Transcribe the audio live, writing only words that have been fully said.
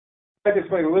I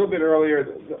explained a little bit earlier,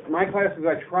 my classes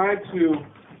I try to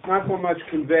not so much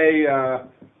convey, a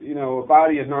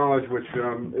body of knowledge which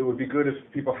it would be good if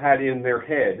people had in their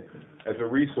head as a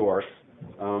resource.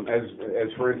 As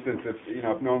for instance, if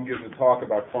Noam gives a talk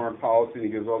about foreign policy and he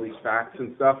gives all these facts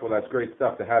and stuff, well, that's great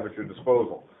stuff to have at your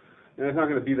disposal. And there's not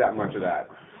going to be that much of that.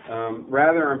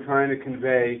 Rather, I'm trying to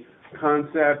convey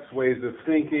concepts, ways of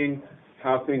thinking,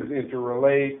 how things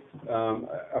interrelate,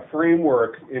 a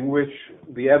framework in which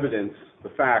the evidence, the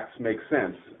facts, make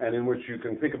sense, and in which you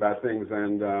can think about things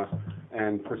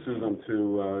and pursue them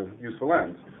to useful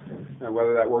ends. And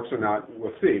whether that works or not,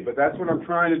 we'll see. But that's what I'm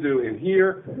trying to do in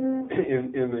here,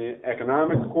 in the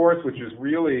economics course, which is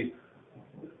really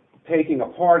taking a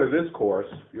part of this course,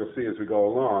 you'll see as we go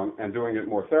along, and doing it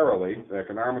more thoroughly, the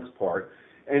economics part.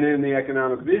 And in the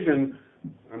economic vision,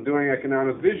 I'm doing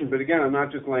economic vision, but again, I'm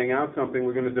not just laying out something,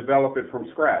 we're going to develop it from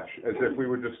scratch, as if we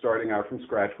were just starting out from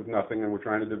scratch with nothing and we're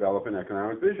trying to develop an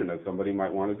economic vision, as somebody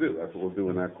might want to do. That's what we'll do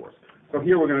in that course. So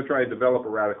here we're going to try to develop a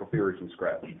radical theory from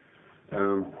scratch.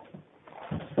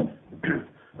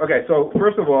 Okay, so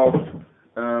first of all,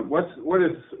 what's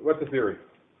a theory?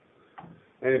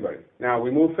 Anybody? Now, we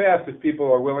move fast if people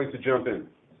are willing to jump in.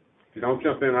 If you don't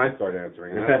jump in, I start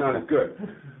answering, and that's not as good.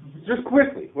 Just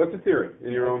quickly, what's a theory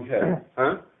in your own head?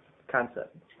 Huh?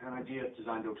 Concept. An idea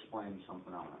designed to explain some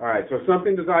phenomenon. All right, so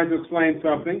something designed to explain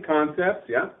something, concepts,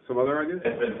 yeah? Some other ideas?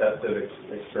 It's been tested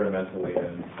experimentally,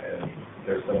 and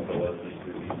there's some validity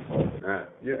to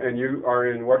these. And you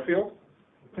are in what field?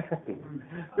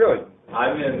 Really?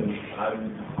 I'm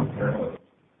journalist.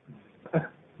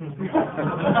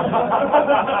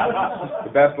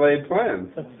 The best laid plans.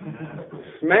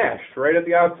 Smashed right at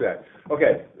the outset.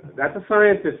 Okay, that's a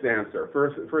scientist's answer. For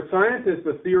a scientist,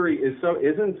 the theory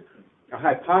isn't a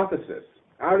hypothesis.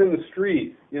 Out in the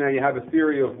street, you have a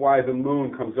theory of why the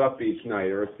moon comes up each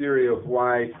night, or a theory of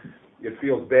why it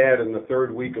feels bad in the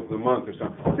third week of the month or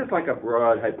something. It's just like a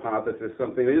broad hypothesis,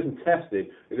 something that isn't tested.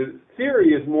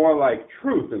 Theory is more like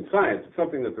truth in science. It's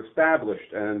something that's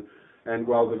established and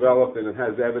well developed, and it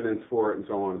has evidence for it, and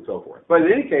so on and so forth. But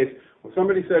in any case, when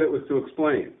somebody said it was to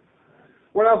explain,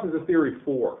 what else is a theory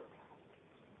for?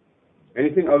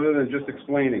 Anything other than just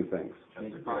explaining things?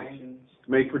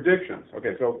 Make predictions.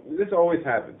 Okay, so this always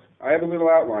happens. I have a little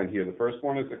outline here. The first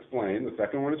one is explain. The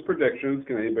second one is predictions.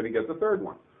 Can anybody get the third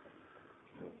one?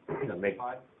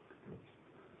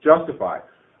 Justify.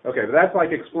 Okay, but that's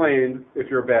like explain if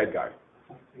you're a bad guy.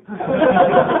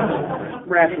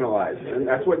 Rationalize. And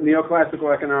that's what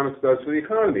neoclassical economics does for the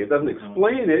economy. It doesn't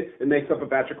explain it. It makes up a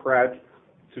batch of crap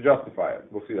to justify it.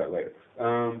 We'll see that later.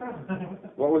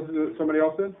 What was it somebody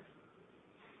else said?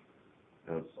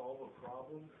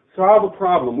 Solve a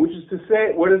problem, which is to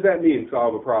say, what does that mean,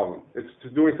 solve a problem? It's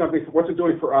doing something, what's it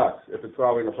doing for us if it's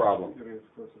solving a problem?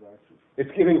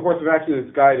 It's giving a course of action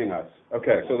that's guiding us.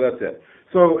 Okay, so that's it.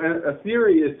 So a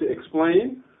theory is to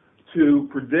explain, to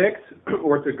predict,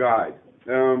 or to guide.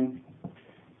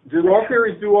 Do all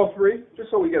theories do all three? Just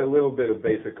so we get a little bit of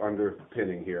basic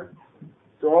underpinning here.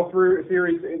 So all three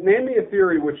theories, name me a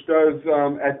theory which does,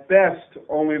 at best,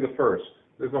 only the first.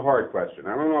 This is a hard question.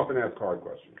 I don't often ask hard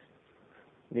questions.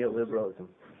 Neoliberalism.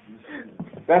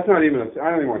 That's not even,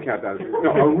 I don't even want to count that. No,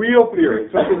 a real theory,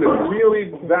 something that's really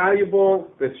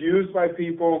valuable, that's used by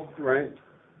people, right?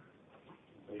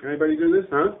 Anybody do this,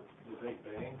 huh? The Big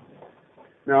Bang.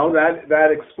 No, that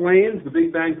explains, the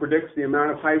Big Bang predicts the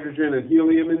amount of hydrogen and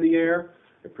helium in the air.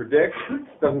 It predicts,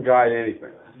 doesn't guide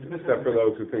anything, except for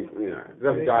those who think, it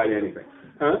doesn't guide anything.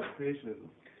 Huh? Creationism.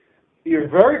 You're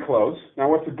very close. Now,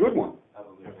 what's a good one?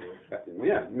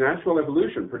 Yeah, natural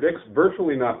evolution predicts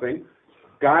virtually nothing,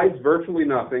 guides virtually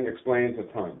nothing, explains a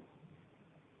ton.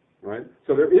 Right?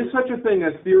 So there is such a thing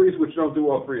as theories which don't do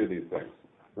all three of these things.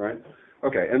 Right?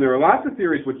 Okay, and there are lots of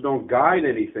theories which don't guide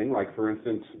anything, like, for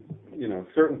instance,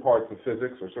 certain parts of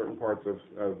physics or certain parts of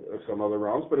some other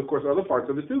realms, but of course other parts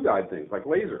of it do guide things, like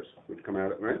lasers, which come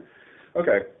out, right?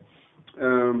 Okay.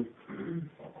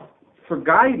 For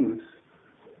guidance,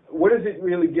 what is it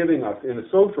really giving us in the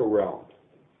social realm?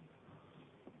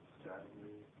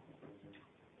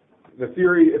 The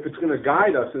theory, if it's going to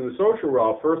guide us in the social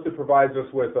realm, first it provides us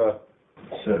with a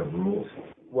set of rules.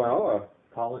 Well,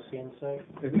 policy insight.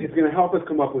 It's going to help us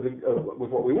come up with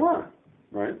what we want,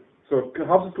 right? So it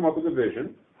helps us come up with a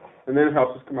vision, and then it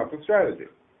helps us come up with strategy,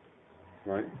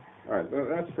 right? All right,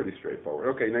 that's pretty straightforward.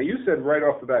 Okay, now you said right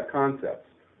off the bat concepts.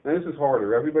 Now this is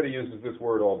harder. Everybody uses this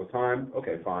word all the time.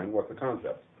 Okay, fine. What's a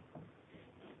concept?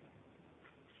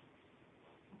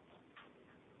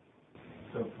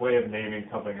 It's a way of naming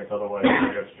something that's otherwise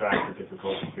very abstract or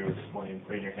difficult to explain.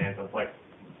 Putting your hands on, it's like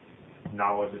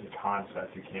knowledge is a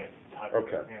concept. You can't touch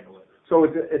it or handle it. So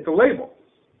it's a label,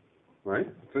 right?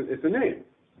 It's a name.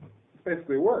 It's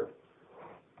basically a word.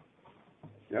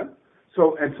 Yeah?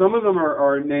 So, and some of them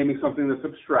are naming something that's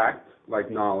abstract, like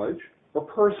knowledge, or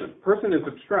person. Person is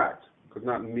abstract, because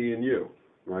not me and you,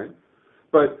 right?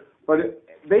 But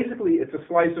basically, it's a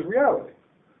slice of reality.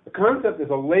 A concept is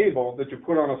a label that you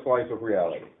put on a slice of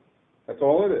reality. That's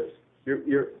all it is.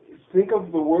 Think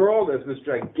of the world as this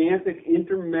gigantic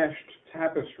intermeshed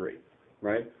tapestry,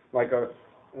 right? Like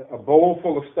a bowl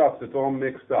full of stuff that's all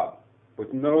mixed up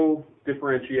with no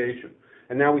differentiation.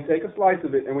 And now we take a slice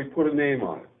of it and we put a name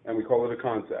on it, and we call it a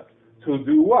concept. To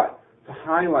do what? To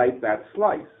highlight that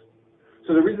slice.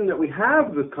 So the reason that we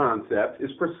have the concept is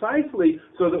precisely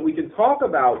so that we can talk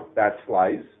about that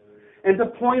slice and to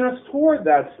point us toward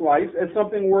that slice as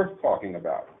something worth talking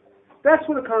about. That's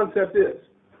what a concept is.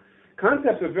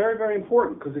 Concepts are very, very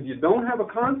important, because if you don't have a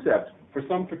concept for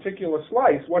some particular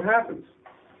slice, what happens?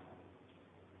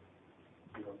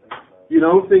 You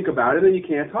don't think about it and you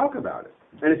can't talk about it.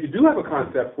 And if you do have a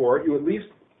concept for it, you at least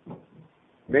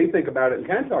may think about it and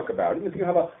can talk about it. And if you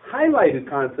have a highlighted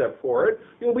concept for it,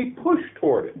 you'll be pushed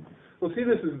toward it. We'll see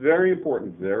this is very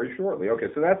important very shortly. Okay,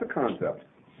 so that's a concept.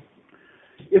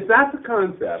 If that's a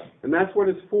concept, and that's what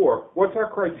it's for, what's our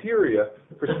criteria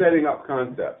for setting up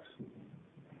concepts,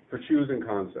 for choosing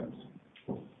concepts?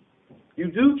 You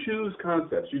do choose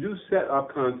concepts. You do set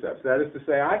up concepts. That is to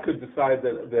say, I could decide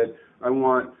that I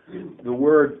want the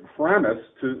word framus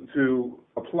to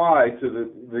apply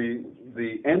to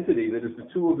the entity that is the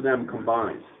two of them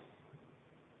combined.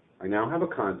 I now have a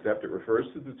concept that refers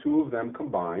to the two of them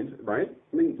combined, right?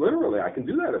 I mean, literally, I can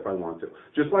do that if I want to.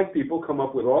 Just like people come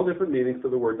up with all different meanings for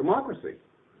the word democracy.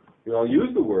 You all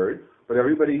use the word, but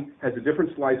everybody has a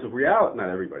different slice of reality. Not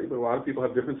everybody, but a lot of people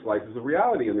have different slices of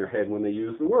reality in their head when they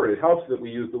use the word. It helps that we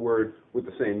use the word with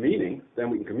the same meaning, then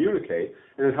we can communicate,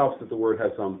 and it helps that the word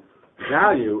has some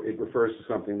value. It refers to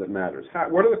something that matters.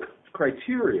 What are the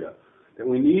criteria that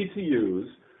we need to use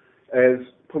as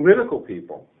political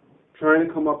people trying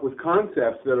to come up with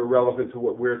concepts that are relevant to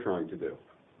what we're trying to do?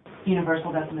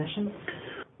 Universal definitions?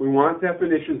 We want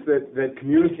definitions that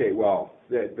communicate well,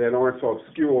 that aren't so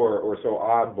obscure or so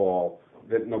oddball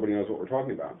that nobody knows what we're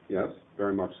talking about. Yes,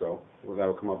 very much so. Well,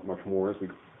 that'll come up much more as we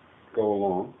go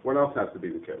along. What else has to be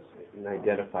the case? An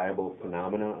identifiable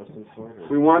phenomena of some sort? Or?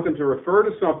 We want them to refer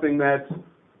to something that's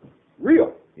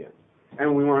real. Yeah.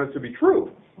 And we want it to be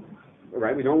true.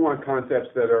 Right? We don't want concepts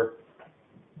that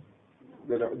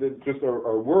just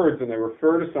are words and they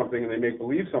refer to something and they make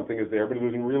believe something is there, but it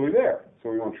isn't really there. So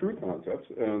we want true concepts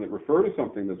that refer to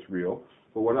something that's real.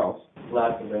 But what else?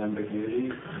 Lots of ambiguity.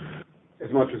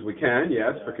 As much as we can,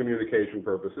 yes, for communication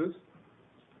purposes.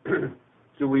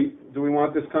 Do we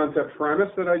want this concept premise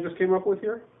that I just came up with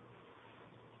here?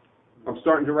 I'm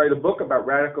starting to write a book about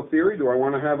radical theory. Do I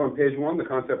want to have on page 1 the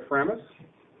concept premise,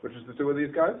 which is the two of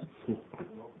these guys?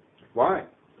 Why?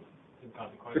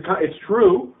 It's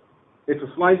true. It's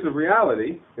a slice of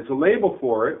reality. It's a label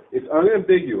for it. It's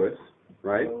unambiguous,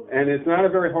 right? And it's not a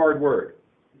very hard word.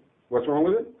 What's wrong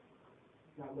with it?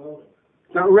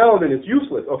 It's not relevant. It's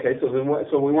useless. Okay,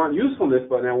 so we want usefulness,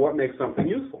 but now what makes something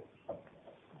useful?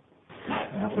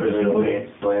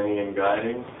 Explaining and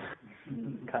guiding.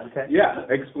 Context? Yeah,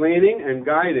 explaining and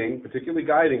guiding, particularly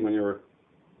guiding when you're,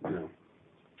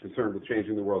 concerned with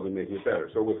changing the world and making it better.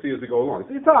 So we'll see as we go along.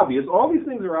 It's obvious. All these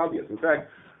things are obvious. In fact,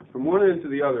 from one end to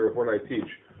the other of what I teach,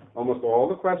 almost all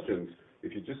the questions,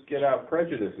 if you just get out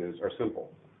prejudices, are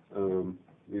simple.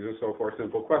 These are so far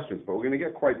simple questions, but we're going to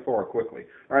get quite far quickly.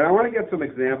 All right, I want to get some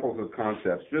examples of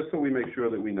concepts, just so we make sure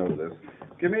that we know this.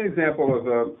 Give me an example of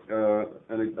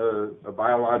a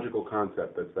biological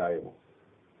concept that's valuable.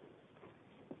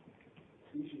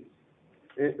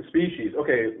 Species.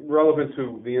 Okay, relevant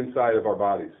to the inside of our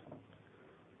bodies.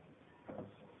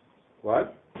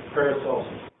 What? Parasol.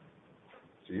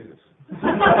 Jesus. But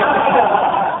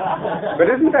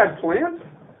isn't that plant?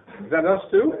 Is that us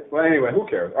too? Well, anyway, who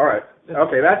cares? All right.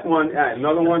 Okay, that's one.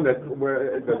 Another one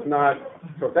that's not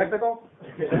so technical.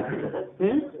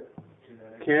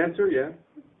 Cancer, yeah.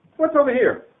 What's over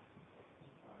here?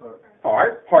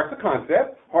 Heart. Heart's a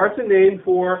concept. Heart's a name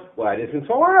for, well, it isn't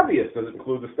so obvious. Does it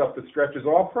include the stuff that stretches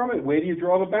off from it? Where do you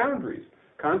draw the boundaries?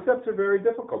 Concepts are very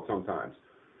difficult sometimes.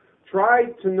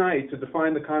 Try tonight to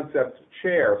define the concept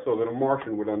chair so that a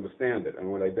Martian would understand it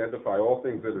and would identify all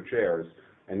things that are chairs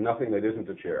and nothing that isn't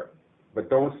a chair. But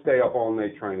don't stay up all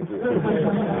night trying to do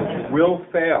it. We'll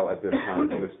fail at this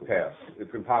time, in this task.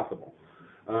 It's impossible.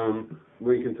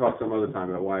 We can talk some other time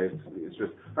about why it's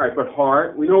just... All right, but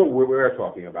heart, we know what we're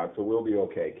talking about, so we'll be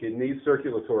okay. Kidneys,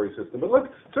 circulatory system. But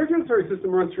look, circulatory system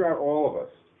runs throughout all of us,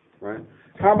 right?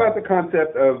 How about the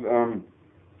concept of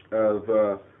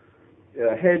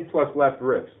head plus left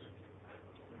wrist.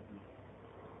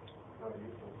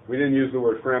 We didn't use the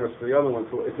word framus for the other one,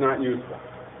 so it's not useful.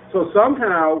 So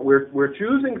somehow we're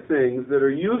choosing things that are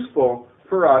useful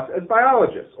for us as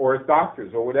biologists or as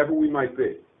doctors or whatever we might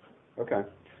be. Okay.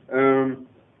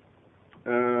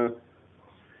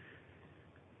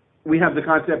 We have the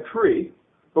concept tree,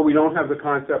 but we don't have the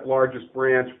concept largest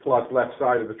branch plus left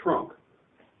side of the trunk.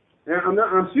 And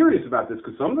I'm serious about this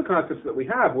because some of the concepts that we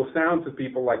have will sound to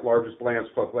people like largest branch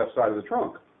plus left side of the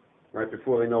trunk, right,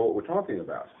 before they know what we're talking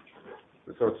about.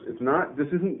 So it's not, this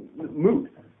isn't moot.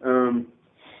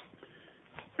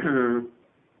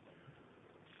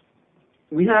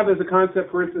 We have as a concept,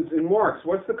 for instance, in Marx,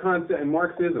 what's the concept, in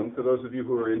Marxism, for those of you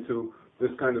who are into this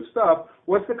kind of stuff,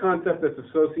 what's the concept that's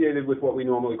associated with what we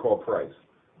normally call price?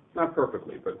 Not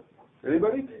perfectly, but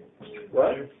anybody?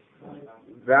 What?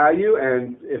 Value,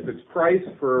 and if it's price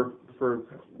for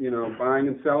buying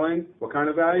and selling, what kind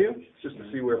of value? Just to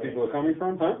see where people are coming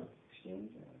from, huh?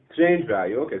 Exchange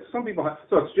value. Okay, so some people have,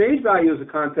 so exchange value is a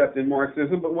concept in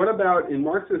Marxism, but what about in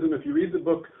Marxism, if you read the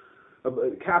book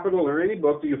Capital or any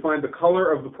book, do you find the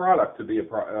color of the product to be a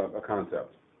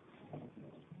concept?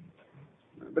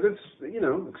 But it's,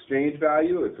 exchange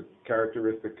value, it's a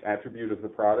characteristic attribute of the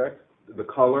product. The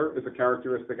color is a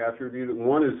characteristic attribute.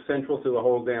 One is central to the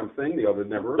whole damn thing, the other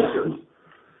never appears.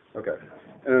 Okay.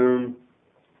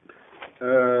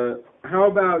 How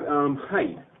about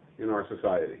height in our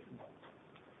society?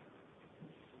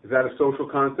 Is that a social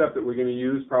concept that we're going to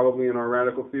use probably in our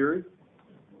radical theory?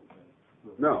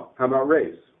 No. How about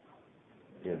race?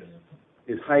 Yes.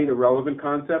 Is height a relevant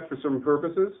concept for some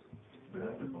purposes?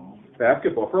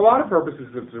 Basketball. For a lot of purposes,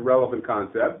 it's a relevant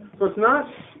concept. So it's not,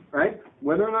 right?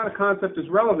 Whether or not a concept is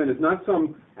relevant is not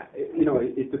some,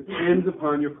 it depends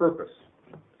upon your purpose.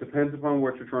 Depends upon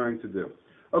what you're trying to do.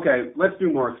 Okay, let's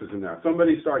do Marxism now.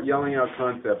 Somebody start yelling out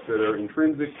concepts that are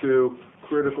intrinsic to,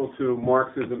 critical to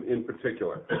Marxism in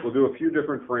particular. We'll do a few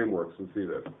different frameworks and see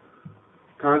this.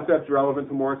 Concepts relevant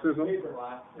to Marxism?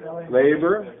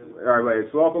 Labor. All right,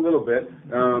 slow up a little bit.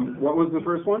 What was the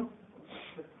first one?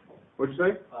 What'd you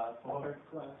say?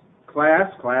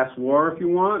 Class war if you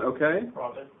want, okay.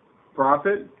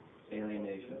 Profit.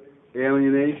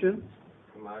 Alienation.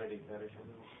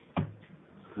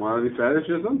 Commodity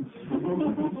fetishism.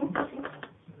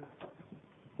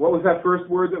 What was that first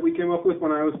word that we came up with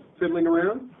when I was fiddling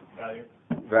around?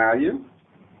 Value.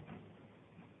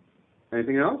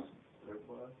 Anything else?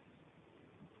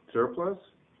 Surplus.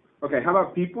 Okay, how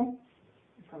about people?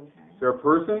 Is there a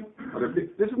person?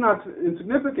 This is not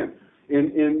insignificant.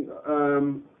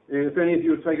 If any of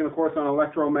you have taken a course on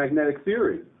electromagnetic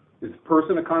theory, is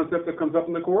person a concept that comes up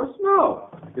in the course? No.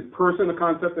 Is person a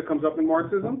concept that comes up in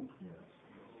Marxism?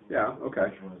 Yeah,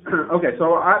 okay. Okay,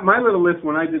 so my little list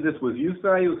when I did this was use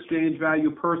value, exchange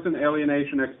value, person,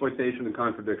 alienation, exploitation, and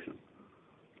contradiction.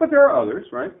 But there are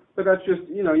others, right? But that's just,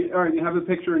 all right, you have the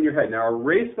picture in your head. Now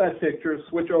erase that picture,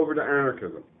 switch over to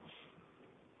anarchism.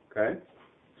 Okay?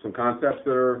 Some concepts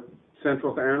that are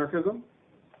central to anarchism.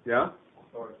 Yeah?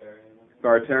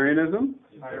 Authoritarianism.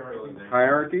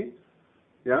 Hierarchy.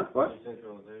 Yeah, what?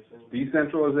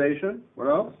 Decentralization. What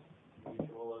else?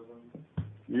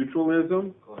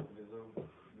 Mutualism.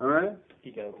 All right.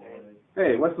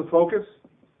 Hey, what's the focus?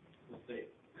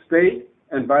 State.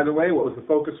 And by the way, what was the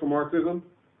focus for Marxism?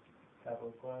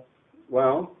 Capital class.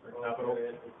 Well, Capital.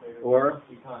 or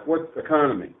what?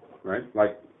 Economy, right?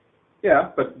 Like,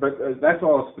 yeah, but that's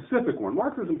all a specific one.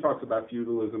 Marxism talks about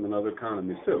feudalism and other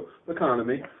economies too.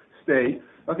 Economy, state.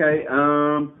 Okay.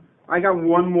 I got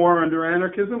one more under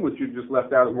anarchism, which you just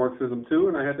left out of Marxism too,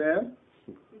 and I had to add.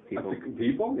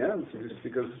 People, yeah, just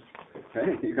because,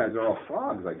 hey, you guys are all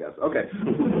frogs, I guess. Okay.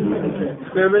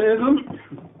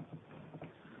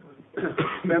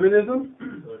 Feminism?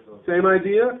 Same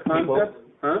idea, concept?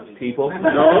 Huh? People?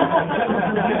 No.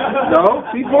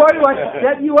 See, boy, do I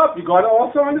set you up. You got to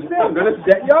also understand, I'm going to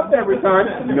set you up every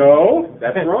time. No,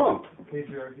 that's wrong.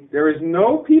 There is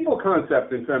no people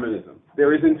concept in feminism.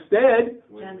 There is instead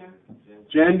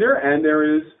gender, and there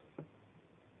is.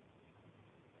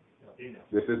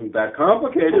 This isn't that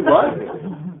complicated, but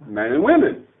men and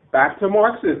women. Back to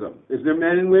Marxism. Is there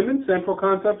men and women central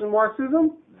concept in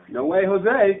Marxism? No way,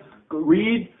 Jose.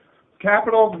 Read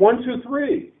Capital 1, 2,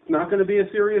 3. It's not going to be a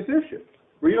serious issue.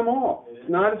 Read them all. It's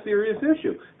not a serious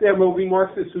issue. There will be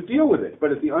Marxists who deal with it,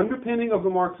 but at the underpinning of the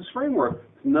Marxist framework,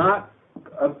 it's not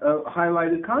a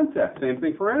highlighted concept. Same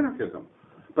thing for anarchism.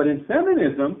 But in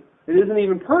feminism, it isn't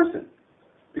even person,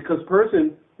 because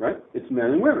person, right, it's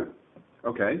men and women.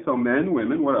 Okay, so men,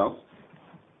 women, what else?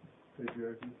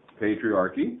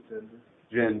 Patriarchy.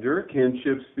 Gender,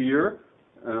 kinship sphere,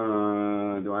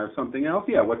 Do I have something else?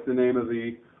 Yeah, what's the name of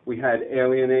we had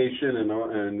alienation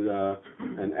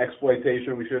and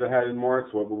exploitation we should have had in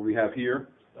Marx. What would we have here?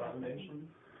 Domination.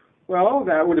 Well,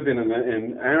 that would have been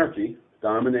in anarchy,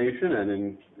 domination,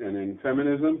 and in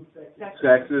feminism,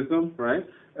 sexism, right?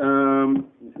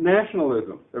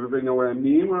 Nationalism. Everybody know what I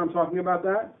mean when I'm talking about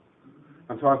that?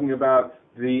 I'm talking about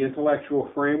the intellectual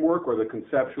framework or the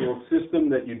conceptual system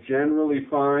that you generally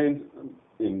find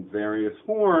in various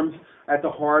forms at the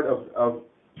heart of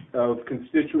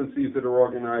constituencies that are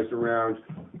organized around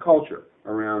culture,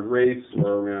 around race,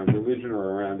 or around religion, or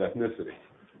around ethnicity.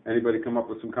 Anybody come up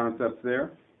with some concepts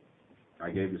there? I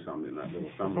gave you some in that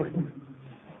little summary.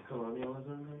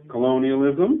 Colonialism.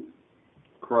 Colonialism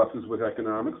crosses with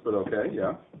economics, but okay,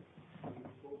 yeah.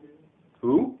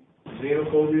 Who?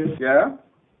 Xenophobia. Yeah.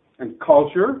 And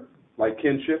culture, like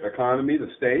kinship, economy, the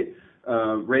state,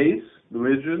 race,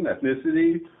 religion,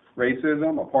 ethnicity,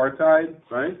 racism, apartheid,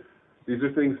 right? These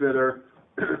are things that are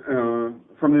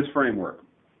from this framework.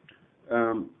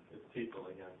 It's people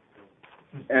again.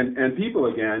 And people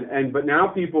again, but now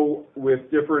people with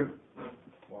different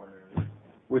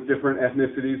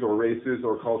ethnicities or races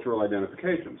or cultural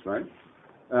identifications, right?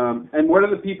 And what do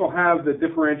the people have that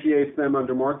differentiates them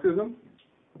under Marxism?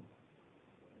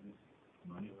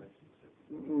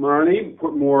 Money,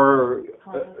 put more,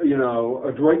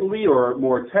 adroitly or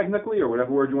more technically or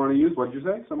whatever word you want to use. What did you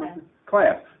say?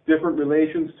 Class. Different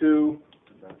relations to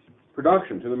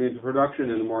production, to the means of production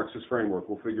in the Marxist framework.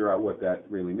 We'll figure out what that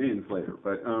really means later.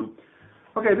 But,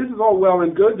 okay, this is all well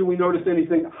and good. Do we notice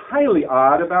anything highly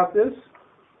odd about this?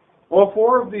 All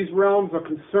four of these realms are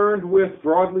concerned with,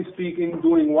 broadly speaking,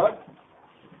 doing what?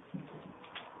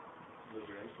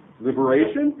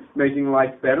 Liberation, making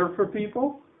life better for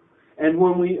people. And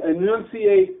when we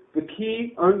enunciate the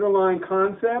key underlying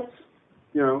concepts,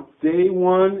 day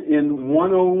one in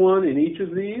 101 in each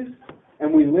of these,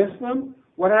 and we list them,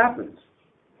 what happens?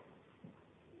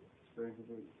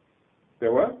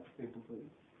 They're what? Incomplete.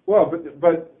 Well,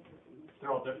 but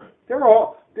They're all different.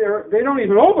 they don't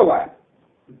even overlap.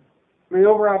 They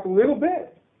overlap a little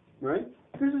bit, right?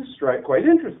 This is quite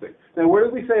interesting. Now, what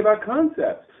did we say about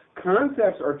concepts?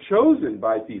 Concepts are chosen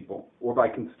by people or by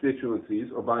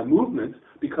constituencies or by movements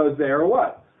because they are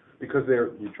what? Because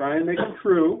you try and make them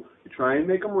true, you try and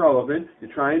make them relevant, you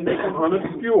try and make them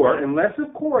unobscure, unless,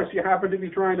 of course, you happen to be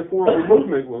trying to form a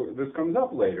movement, well, this comes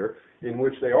up later, in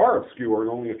which they are obscure and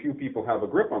only a few people have a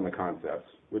grip on the concepts.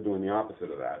 We're doing the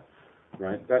opposite of that,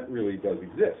 right? That really does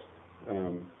exist.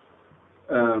 And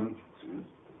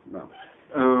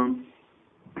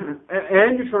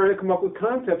you're trying to come up with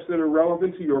concepts that are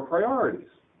relevant to your priorities,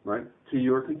 right? To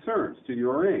your concerns, to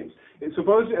your aims. And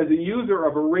suppose as a user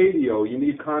of a radio, you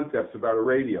need concepts about a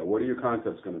radio. What are your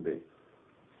concepts going to be?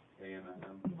 AM,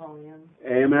 Volume.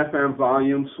 AM, FM,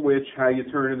 volume, switch, how you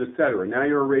turn it, etc. Now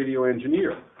you're a radio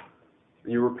engineer.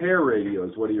 And you repair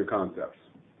radios. What are your concepts?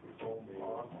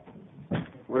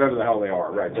 Whatever the hell they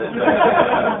are, right?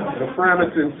 The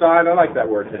frammets inside, I like that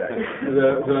word today.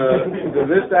 The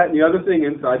this, that, and the other thing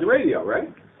inside the radio, right?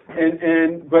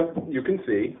 But you can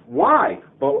see why.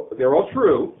 But they're all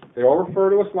true. They all refer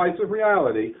to a slice of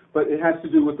reality, but it has to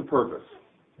do with the purpose.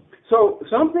 So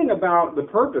something about the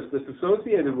purpose that's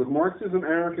associated with Marxism,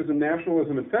 anarchism,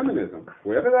 nationalism, and feminism,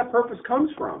 wherever that purpose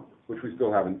comes from, which we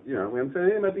still haven't, we haven't said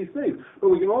anything about these things, but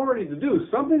we can already deduce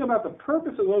something about the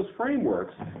purpose of those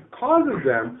frameworks causes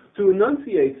them to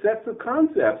enunciate sets of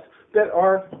concepts that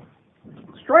are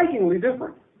strikingly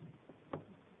different.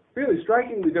 Really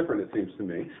strikingly different, it seems to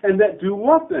me. And that do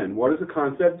what then? What does a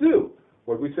concept do?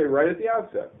 What did we say right at the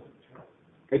outset?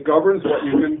 It governs what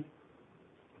you can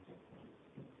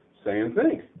say and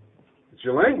think. It's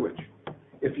your language.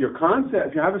 If you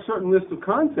have a certain list of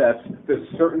concepts, there's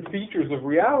certain features of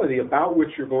reality about which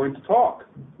you're going to talk,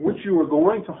 which you are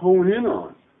going to hone in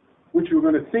on, which you're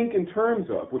going to think in terms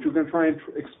of, which you're going to try and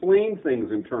explain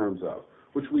things in terms of,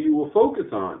 which you will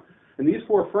focus on. And these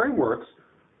four frameworks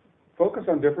focus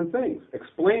on different things,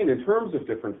 explain in terms of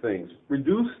different things,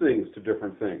 reduce things to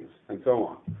different things, and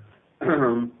so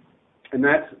on. And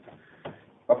that's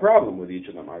a problem with each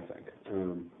of them, I think.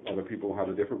 Other people have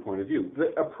a different point of view.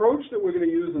 The approach that we're going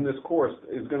to use in this course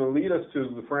is going to lead us to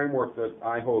the framework that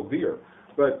I hold dear.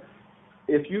 But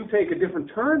if you take a different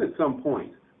turn at some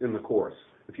point in the course,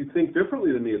 if you think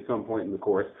differently than me at some point in the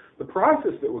course, the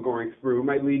process that we're going through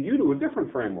might lead you to a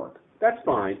different framework. That's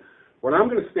fine. What I'm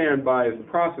going to stand by is the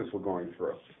process we're going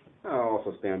through. I'll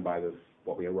also stand by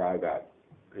what we arrive at.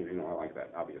 I like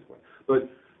that, obviously. But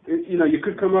you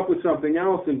could come up with something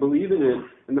else and believe in it,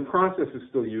 and the process is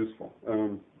still useful.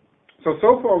 So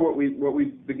far, what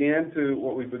we've begun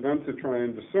to try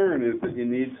and discern is that you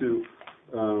need to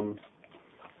come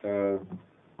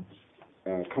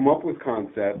up with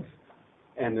concepts,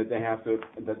 and that they have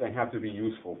to be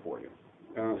useful for you.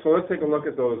 So let's take a look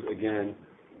at those again.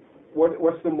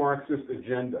 What's the Marxist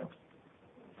agenda?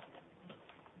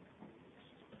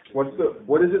 What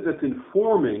is it that's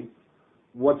informing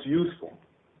what's useful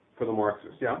for the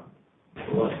Marxists? Yeah?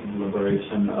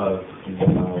 Liberation of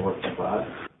the working class.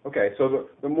 Okay, so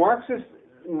the Marxist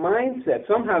mindset,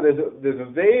 somehow there's a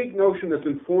vague notion that's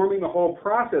informing the whole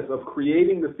process of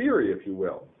creating the theory, if you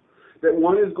will, that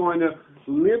one is going to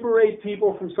liberate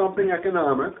people from something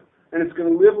economic, and it's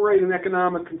going to liberate an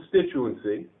economic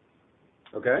constituency,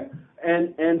 okay?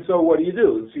 And so what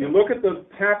do? So you look at the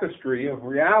tapestry of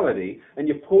reality, and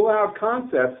you pull out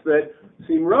concepts that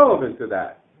seem relevant to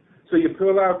that. So you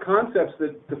pull out concepts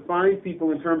that define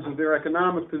people in terms of their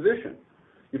economic position.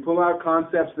 You pull out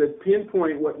concepts that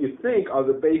pinpoint what you think are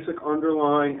the basic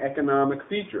underlying economic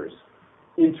features,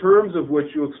 in terms of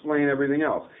which you explain everything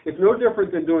else. It's no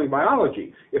different than doing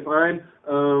biology. If I'm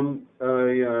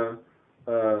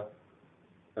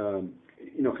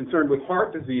concerned with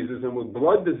heart diseases and with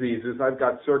blood diseases, I've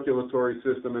got circulatory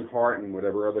system and heart and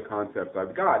whatever other concepts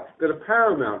I've got that are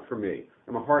paramount for me.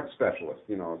 I'm a heart specialist,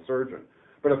 a surgeon.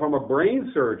 But if I'm a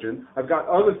brain surgeon, I've got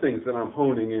other things that I'm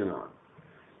honing in on.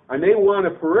 I may want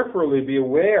to peripherally be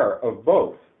aware of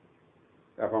both.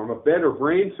 If I'm a better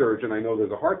brain surgeon, I know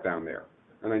there's a heart down there,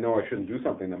 and I know I shouldn't do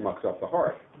something that mucks up the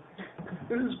heart.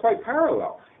 This is quite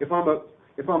parallel. If I'm a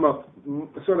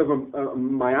sort of a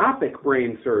myopic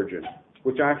brain surgeon,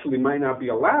 which actually might not be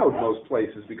allowed most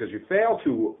places because you fail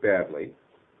too badly,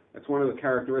 that's one of the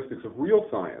characteristics of real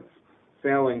science.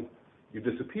 Failing, you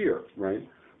disappear, right?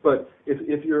 But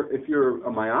if you're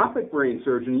a myopic brain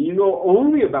surgeon, you know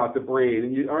only about the brain,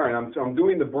 and all right, I'm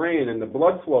doing the brain, and the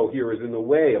blood flow here is in the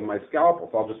way of my scalpel,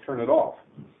 so I'll just turn it off,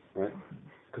 right?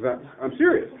 Because I'm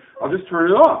serious. I'll just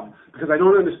turn it off because I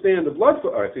don't understand the blood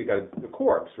flow. I think the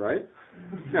corpse, right?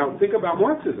 Now think about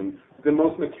Marxism. The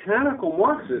most mechanical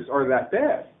Marxists are that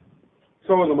bad.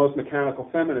 So are the most mechanical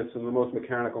feminists and the most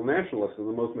mechanical nationalists and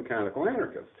the most mechanical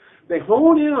anarchists. They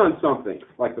hone in on something,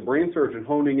 like the brain surgeon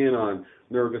honing in on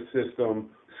nervous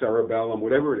system, cerebellum,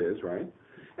 whatever it is, right?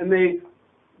 And they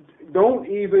don't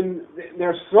even,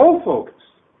 they're so focused,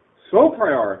 so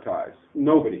prioritized,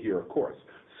 nobody here, of course,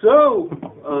 so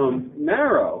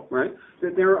narrow, right,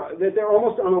 that they're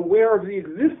almost unaware of the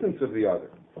existence of the other.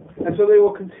 And so they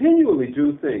will continually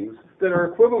do things that are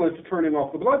equivalent to turning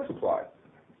off the blood supply.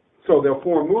 So they'll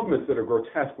form movements that are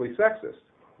grotesquely sexist,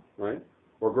 right,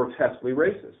 or grotesquely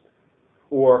racist.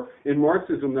 Or in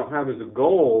Marxism, they'll have as a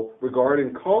goal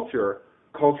regarding culture,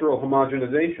 cultural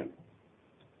homogenization,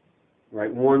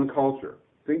 right, one culture.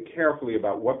 Think carefully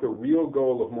about what the real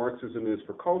goal of Marxism is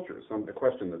for culture, a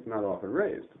question that's not often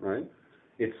raised, right?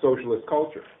 It's socialist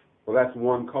culture. Well, that's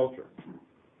one culture,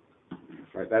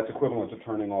 right? That's equivalent to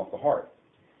turning off the heart,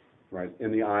 right,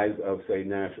 in the eyes of, say,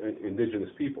 indigenous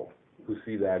people who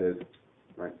see that as,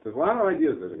 right? There's a lot of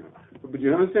ideas that are, but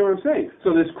you understand what I'm saying?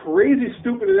 So this crazy,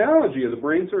 stupid analogy of the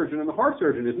brain surgeon and the heart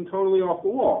surgeon isn't totally off the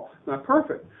wall. It's not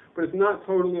perfect, but it's not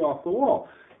totally off the wall.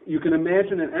 You can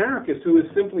imagine an anarchist who is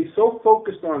simply so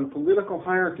focused on political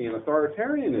hierarchy and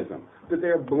authoritarianism that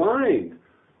they're blind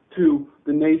to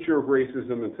the nature of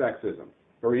racism and sexism,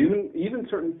 or even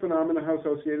certain phenomena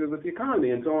associated with the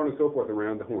economy, and so on and so forth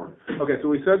around the horn. Okay, so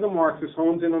we said the Marxist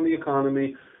hones in on the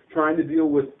economy, trying to deal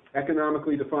with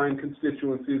economically defined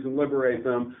constituencies and liberate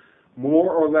them,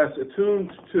 more or less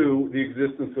attuned to the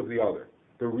existence of the other.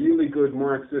 The really good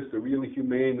Marxist, the really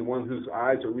humane, the one whose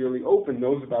eyes are really open,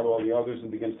 knows about all the others and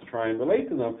begins to try and relate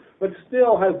to them, but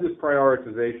still has this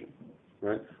prioritization,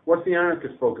 right? What's the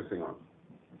anarchist focusing on?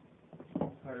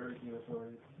 Hierarchy and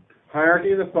authority.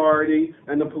 Hierarchy and authority,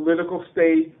 and the political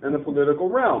state and the political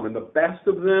realm. And the best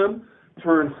of them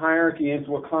turn hierarchy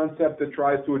into a concept that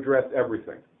tries to address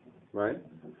everything, right?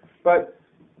 But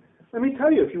let me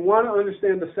tell you, if you want to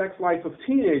understand the sex life of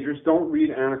teenagers, don't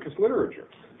read anarchist literature.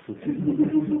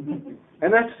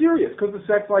 And that's serious, because the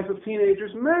sex life of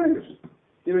teenagers matters.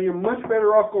 You're much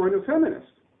better off going to a feminist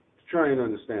to try and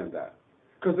understand that.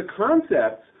 Because the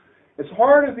concepts, as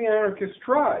hard as the anarchists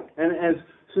try, and as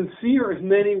sincere as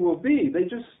many will be, they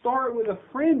just start with a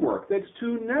framework that's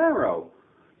too narrow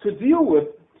to deal with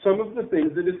some of the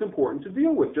things that it's important to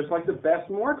deal with, just like the best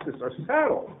Marxists are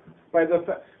saddled by the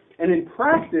and in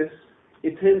practice,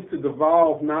 it tends to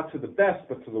devolve not to the best,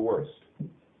 but to the worst.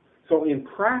 So in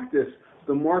practice,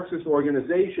 the Marxist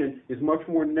organization is much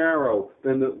more narrow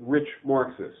than the rich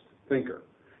Marxist thinker.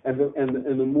 And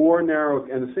the more narrow,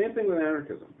 and the same thing with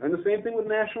anarchism, and the same thing with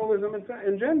nationalism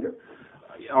and gender.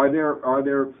 are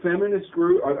there feminist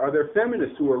are there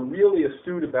feminists who are really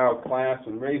astute about class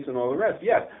and race and all the rest?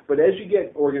 Yes, but as you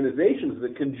get organizations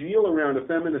that congeal around a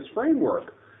feminist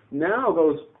framework, now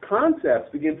those concepts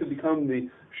begin to become the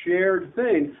shared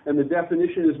thing, and the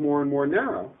definition is more and more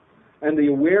narrow, and the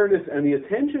awareness and the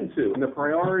attention to and the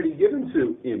priority given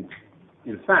to,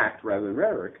 in fact rather than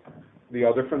rhetoric, the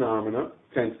other phenomena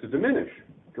tends to diminish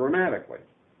dramatically,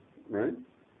 right?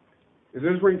 Does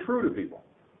this ring true to people?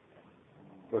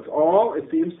 That's all, it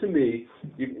seems to me,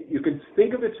 you can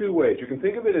think of it two ways. You can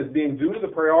think of it as being due to the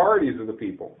priorities of the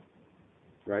people,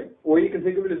 right? Or you can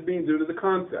think of it as being due to the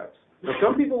concepts. Now,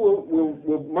 some people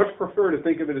will much prefer to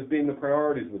think of it as being the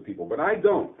priorities of the people, but I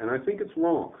don't, and I think it's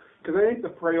wrong. Because I think the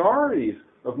priorities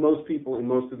of most people in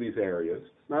most of these areas,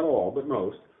 not all, but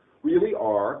most, really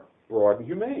are broad and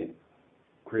humane.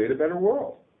 Create a better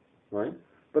world, right?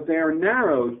 But they are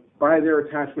narrowed by their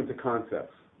attachment to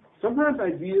concepts. Sometimes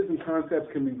ideas and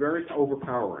concepts can be very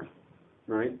overpowering,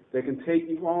 right? They can take,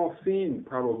 you've all seen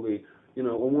probably, a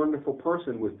wonderful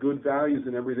person with good values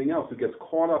and everything else who gets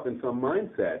caught up in some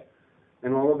mindset,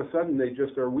 and all of a sudden they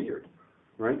just are weird,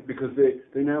 right? Because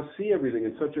they now see everything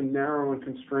in such a narrow and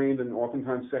constrained and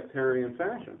oftentimes sectarian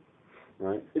fashion,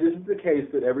 right? It isn't the case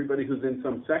that everybody who's in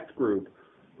some sect group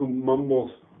who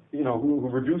mumbles, who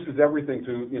reduces everything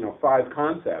to, 5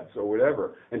 concepts or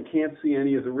whatever, and can't see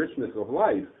any of the richness of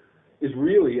life, is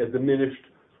really a diminished,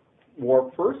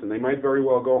 warped person. They might very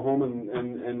well go home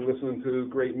and listen to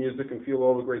great music and feel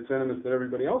all the great sentiments that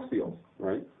everybody else feels,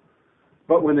 right?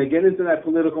 But when they get into that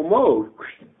political mode,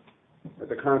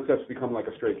 the concepts become like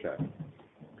a straitjacket.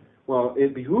 Well,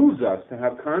 it behooves us to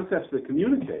have concepts that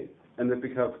communicate, and that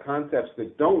become concepts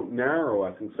that don't narrow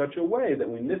us in such a way that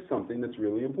we miss something that's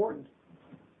really important,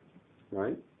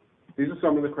 right? These are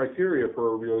some of the criteria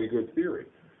for a really good theory.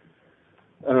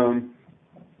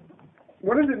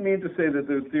 What does it mean to say that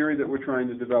the theory that we're trying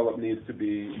to develop needs to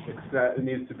be,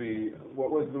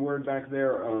 what was the word back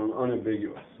there?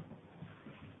 Unambiguous.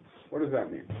 What does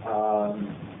that mean?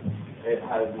 It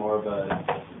has more of a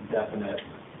definite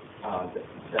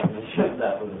definition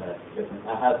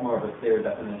it has more of a clear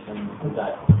definition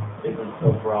that isn't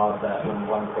so broad that when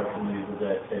one person uses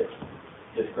it, it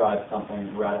describes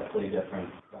something radically different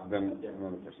than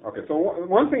another person. Okay, so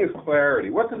one thing is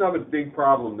clarity. What's another big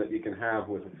problem that you can have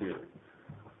with a theory?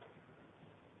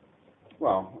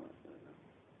 Well,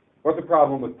 what's the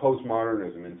problem with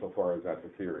postmodernism insofar as that's a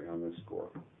theory on this score?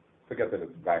 Forget that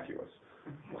it's vacuous.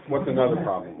 What's another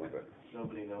problem with it?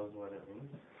 Nobody knows what it means.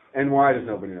 And why does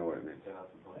nobody know what it means? They're not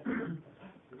the point.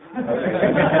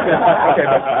 Okay,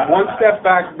 but one step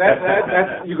back.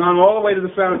 That's you've gone all the way to the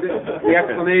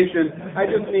explanation. I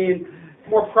just mean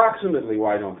more proximately.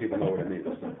 Why don't people know what it means?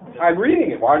 I'm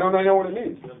reading it. Why don't I know what it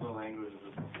means?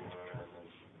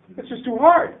 It's just too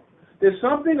hard. There's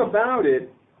something about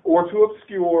it, or too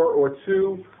obscure, or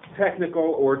too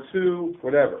technical, or too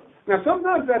whatever. Now,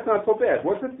 sometimes that's not so bad.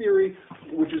 What's a theory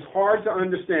which is hard to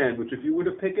understand, which if you were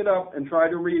to pick it up and try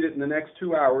to read it in the next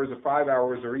 2 hours, or 5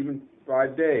 hours, or even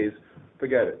 5 days,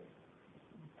 forget it.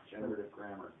 Generative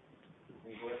grammar.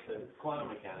 Quantum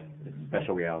mechanics.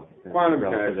 Special reality. Quantum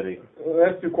relativity. mechanics.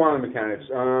 Let's do quantum mechanics.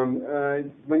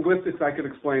 Linguistics, I could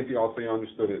explain to you all so you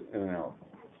understood it in an hour.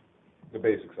 The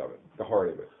basics of it, the heart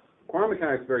of it. Quantum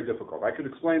mechanics is very difficult. I could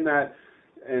explain that,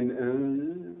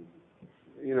 and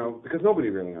because nobody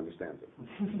really understands it.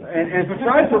 And if you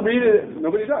try to read it,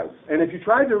 nobody does. And if you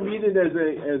tried to read it as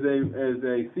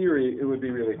a theory, it would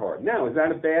be really hard. Now, is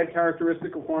that a bad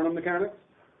characteristic of quantum mechanics?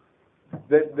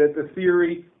 That the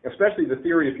theory, especially the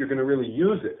theory if you're going to really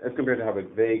use it, as compared to have a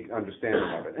vague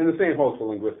understanding of it. And the same holds for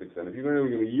linguistics then. If you're really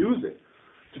going to use it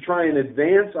to try and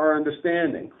advance our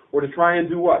understanding, or to try and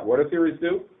do what? What do theories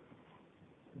do?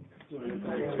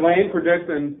 Explain, predict,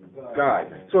 and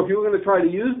guide. So if you were going to try to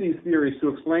use these theories to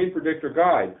explain, predict, or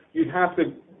guide, you'd have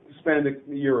to spend a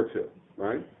year or two,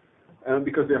 right?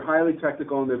 Because they're highly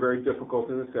technical and they're very difficult,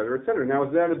 and et cetera, et cetera. Now,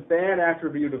 is that a bad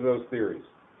attribute of those theories?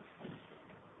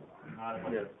 Not if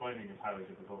what they're explaining is highly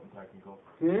difficult and technical.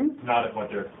 Not if what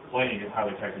they're explaining is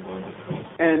highly technical and difficult.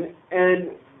 And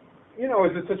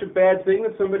is it such a bad thing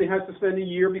that somebody has to spend a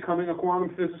year becoming a quantum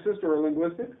physicist or a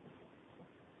linguistic?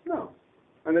 No.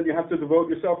 And then you have to devote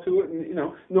yourself to it, and,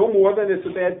 no more than it's a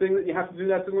bad thing that you have to do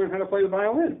that to learn how to play the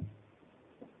violin,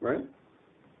 right?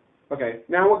 Okay,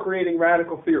 now we're creating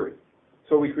radical theory.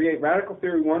 So we create radical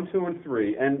theory 1, 2, and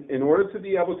 3, and in order to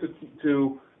be able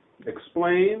to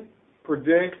explain,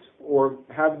 predict, or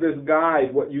have this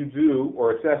guide what you do,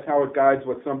 or assess how it guides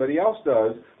what somebody else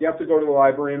does, you have to go to the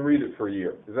library and read it for a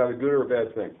year. Is that a good or a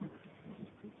bad thing?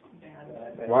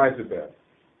 Bad. Why is it bad?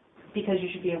 Because you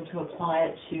should be able to apply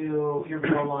it to your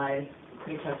real life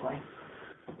pretty quickly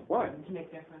Why? to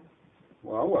make difference.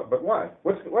 Well, what? But why?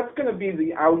 What's going to be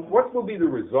what will be the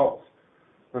result?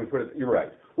 Let me put it. You're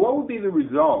right. What would be the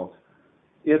result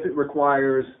if it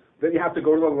requires that you have to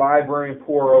go to the library and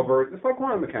pore over it? It's like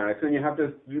quantum mechanics, and you have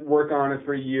to work on it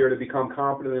for a year to become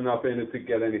competent enough in it to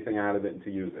get anything out of it and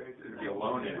to use it. You're gonna be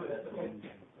alone in it.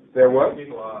 There what?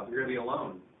 You're gonna be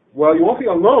alone. Well, you won't be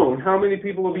alone. How many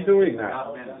people will be doing that?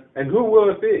 Not many. And who will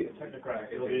it be?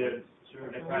 Technocratic, it'll be a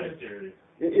technocratic theory.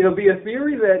 It'll be a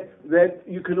theory that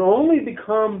you can only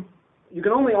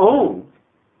own,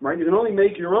 right? You can only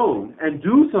make your own and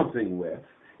do something with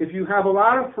if you have a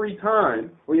lot of free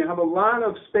time, or you have a lot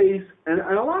of space and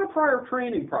a lot of prior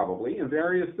training, probably, in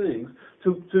various things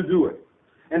to do it.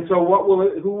 And so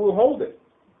who will hold it?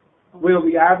 Will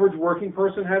the average working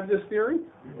person have this theory?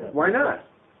 Why not?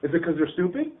 Is it because they're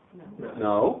stupid?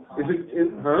 No. Is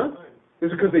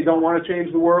it because they don't want to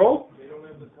change the world?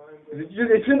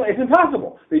 It's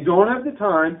impossible. They don't have the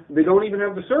time. They don't even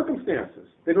have the circumstances.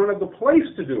 They don't have the place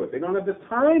to do it. They don't have the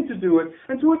time to do it.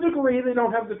 And to a degree, they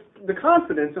don't have the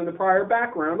confidence and the prior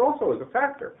background also as a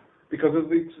factor because of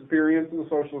the experience and the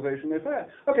socialization they've had.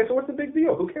 Okay, so what's the big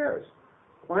deal? Who cares?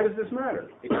 Why does this matter?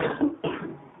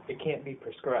 It can't be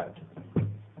prescribed.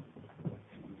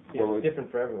 Well, It's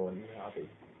different for everyone in the hobby.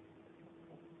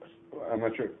 I'm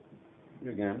not sure.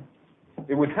 Again,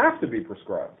 it would have to be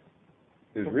prescribed.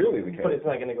 Is really the case. But it's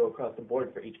not going to go across the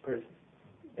board for each person.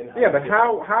 Yeah, but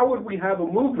how would we have a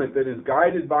movement that is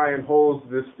guided by and holds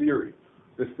this theory,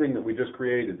 this thing that we just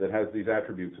created that has these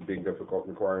attributes of being difficult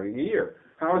and requiring a year?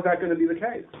 How is that going to be the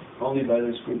case? Only by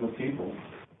this group of people,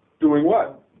 Doing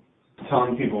what?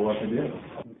 telling people what to do.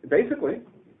 Basically.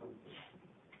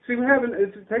 See,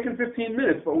 it's taken 15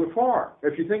 minutes, but we're far,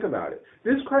 if you think about it.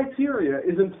 This criteria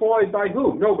is employed by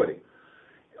who? Nobody.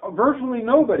 Virtually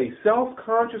nobody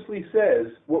self-consciously says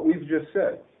what we've just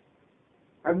said.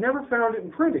 I've never found it in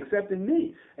print except in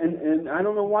me, and I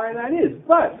don't know why that is.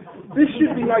 But this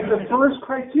should be like the first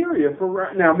criteria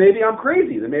for. Now, maybe I'm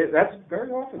crazy. That's very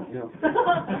often,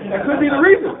 that could be the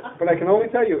reason. But I can only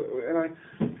tell you,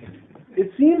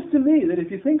 it seems to me that if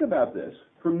you think about this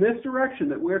from this direction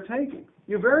that we're taking,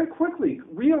 you very quickly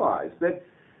realize that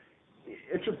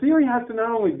a theory has to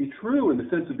not only be true in the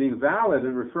sense of being valid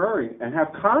and referring and have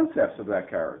concepts of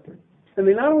that character, and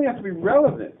they not only have to be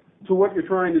relevant to what you're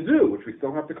trying to do, which we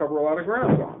still have to cover a lot of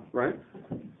ground on, right?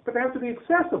 But they have to be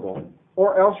accessible,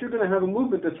 or else you're going to have a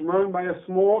movement that's run by a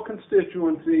small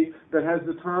constituency that has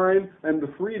the time and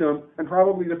the freedom and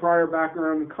probably the prior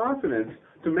background and confidence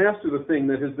to master the thing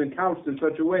that has been couched in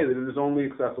such a way that it is only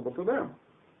accessible to them.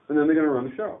 And then they're going to run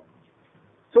the show.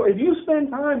 So if you spend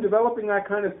time developing that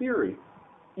kind of theory,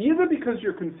 either because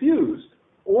you're confused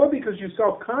or because you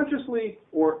self-consciously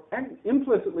or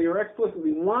implicitly or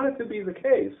explicitly want it to be the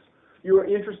case, you are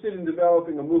interested in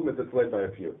developing a movement that's led by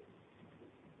a few.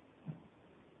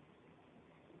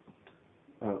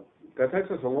 That takes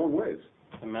us a long ways.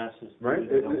 The masses. Right?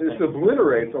 It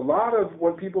obliterates a lot of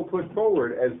what people put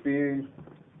forward as being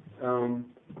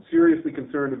seriously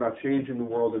concerned about changing the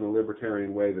world in a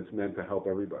libertarian way that's meant to help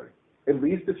everybody. At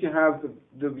least if you have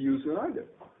the views that I do,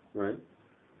 right?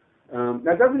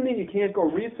 That doesn't mean you can't go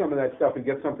read some of that stuff and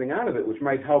get something out of it, which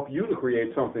might help you to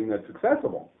create something that's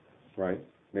accessible, right?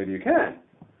 Maybe you can.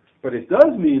 But it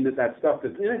does mean that stuff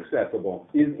that's inaccessible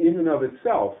is in and of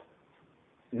itself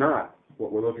not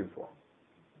what we're looking for.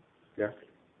 Yeah?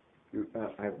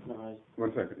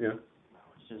 One second, yeah? I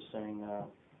was just saying,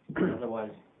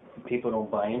 otherwise people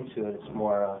don't buy into it. It's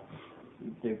more,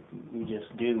 you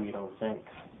just do, you don't think.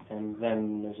 And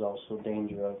then there's also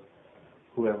danger of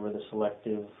whoever the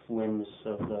selective whims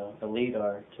of the elite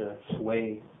are to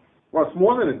sway. Well, it's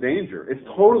more than a danger. It's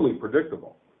totally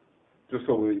predictable, just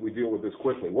so we deal with this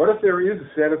quickly. What if there is a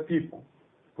set of people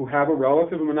who have a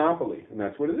relative monopoly, and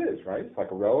that's what it is, right? It's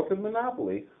like a relative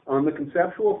monopoly on the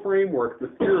conceptual framework,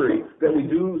 the theory that we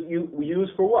use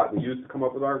for what? We use to come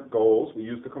up with our goals, we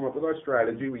use to come up with our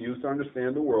strategy, we use to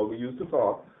understand the world, we use to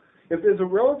talk. If there's a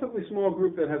relatively small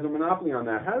group that has a monopoly on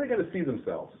that, how are they going to see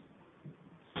themselves?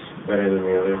 Better than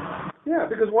the other. Yeah,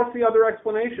 because what's the other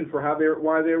explanation for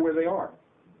why they're where they are?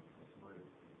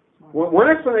 Well, one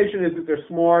explanation is that they're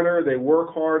smarter, they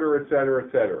work harder, et cetera,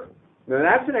 et cetera. Now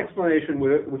that's an explanation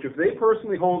which if they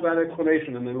personally hold that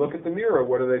explanation and they look at the mirror,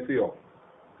 what do they feel?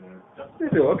 They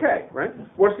feel okay, right?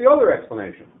 What's the other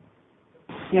explanation?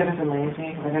 You haven't been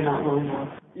lazy, or they're not willing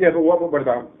enough. Yeah, but what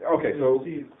about, okay, so,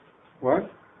 what?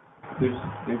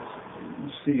 They've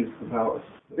seized the power.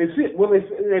 They've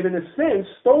in a sense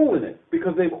stolen it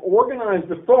because they've organized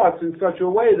the thoughts in such a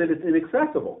way that it's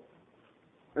inaccessible.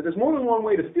 And there's more than one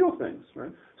way to steal things,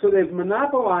 right? So they've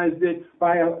monopolized it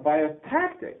by a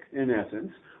tactic, in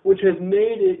essence, which has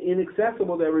made it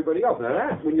inaccessible to everybody else. Now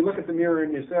that, when you look at the mirror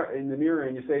in the mirror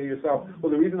and you say to yourself,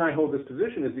 well, the reason I hold this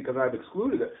position is because I've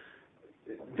excluded it.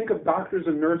 Think of doctors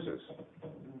and nurses,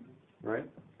 right?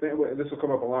 This will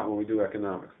come up a lot when we do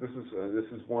economics. This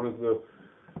is one of the.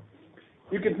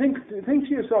 You can think to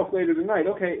yourself later tonight.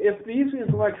 Okay, if these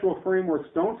intellectual frameworks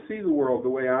don't see the world the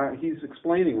way he's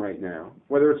explaining right now,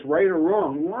 whether it's right or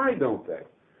wrong, why don't they?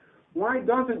 Why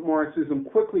doesn't Marxism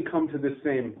quickly come to this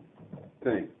same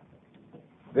thing?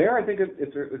 There, I think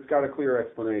it's got a clear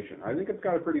explanation. I think it's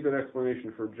got a pretty good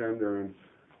explanation for gender and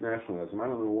nationalism. I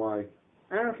don't know why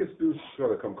anarchists do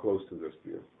sort of come close to this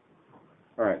view.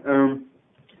 All right.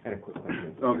 I had a quick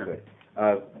question. Okay.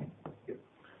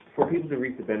 For people to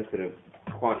reap the benefit of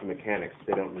quantum mechanics,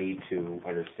 they don't need to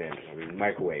understand it. I mean, a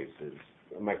microwave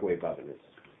oven is...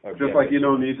 Just like you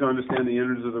don't need to understand the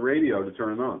innards of the radio to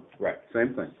turn it on. Right.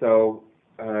 Same thing. So,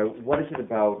 what is it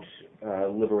about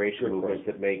liberation Good movements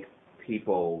that make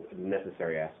people a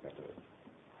necessary aspect of it?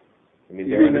 I mean,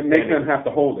 You mean that make them have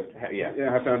to hold it? Yeah.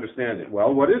 Yeah, have to understand it.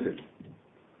 Well, what is it?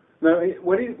 Now,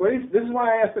 this is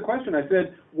why I asked the question. I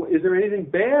said, is there anything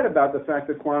bad about the fact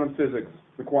that quantum physics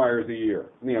requires a year?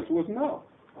 And the answer was no.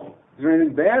 Is there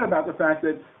anything bad about the fact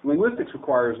that linguistics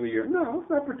requires a year? No,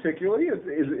 not particularly.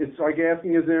 It's like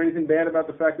asking, is there anything bad about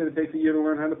the fact that it takes a year to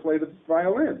learn how to play the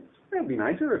violin? It would be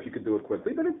nicer if you could do it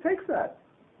quickly, but it takes that.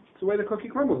 It's the way the cookie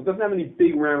crumbles. It doesn't have any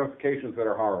big ramifications that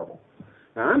are horrible.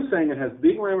 Now, I'm saying it has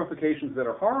big ramifications that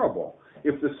are horrible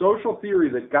if the social theory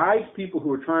that guides people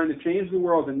who are trying to change the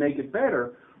world and make it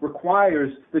better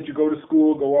requires that you go to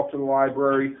school, go off to the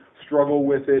library, struggle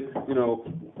with it,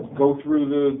 go through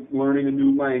the learning a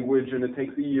new language, and it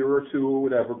takes a year or two or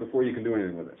whatever before you can do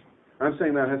anything with it. I'm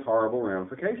saying that has horrible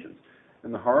ramifications.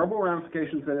 And the horrible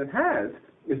ramifications that it has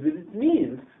is that it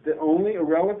means that only a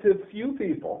relative few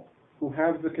people who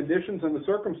have the conditions and the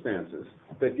circumstances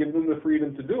that give them the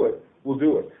freedom to do it will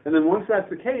do it. And then once that's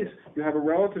the case, you have a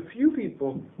relative few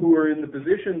people who are in the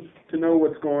position to know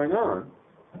what's going on,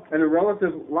 and a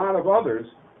relative lot of others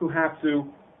who have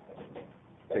to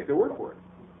take their word for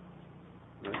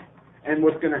it. Right? And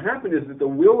what's going to happen is that the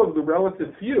will of the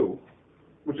relative few,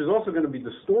 which is also going to be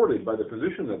distorted by the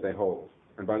position that they hold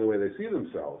and by the way they see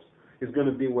themselves, is going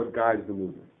to be what guides the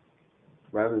movement,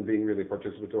 rather than being really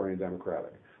participatory and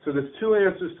democratic. So there's two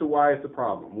answers to why it's a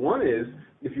problem. One is,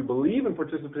 if you believe in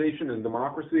participation and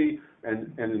democracy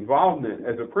and involvement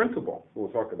as a principle, we'll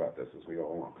talk about this as we go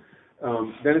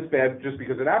along, then it's bad just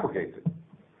because it abrogates it.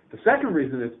 The second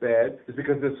reason it's bad is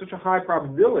because there's such a high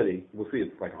probability, we'll see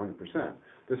it's like 100%,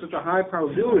 there's such a high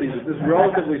probability that this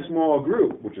relatively small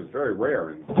group, which is very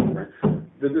rare, right,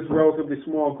 that this relatively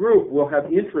small group will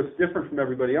have interests different from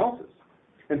everybody else's.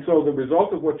 And so the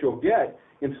result of what you'll get,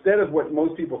 instead of what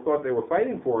most people thought they were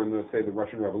fighting for in, say, the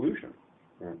Russian Revolution,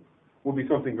 right, will be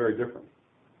something very different,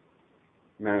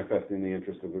 manifesting the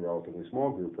interest of the relatively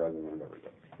small group rather than of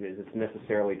everybody. Is this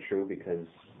necessarily true because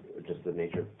just the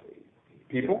nature of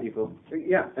People?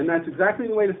 Yeah, and that's exactly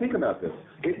the way to think about this.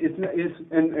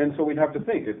 And so we'd have to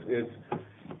think. It's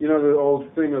the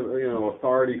old thing of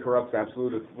authority corrupts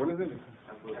absolute. What is it?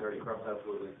 Absolute authority corrupts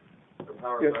absolutely.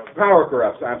 Power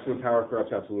corrupts. Absolute power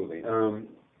corrupts absolutely.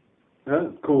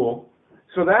 Cool.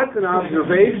 So that's an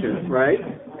observation, right?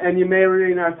 And you may or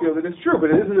may not feel that it's true, but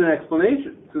it isn't an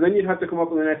explanation. So then you'd have to come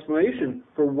up with an explanation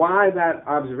for why that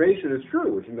observation is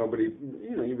true, which nobody,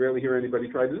 you rarely hear anybody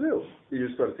try to do. You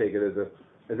just sort of take it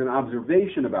as an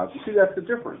observation about. You see, that's the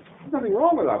difference. There's nothing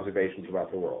wrong with observations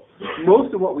about the world.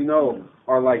 Most of what we know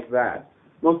are like that.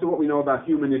 Most of what we know about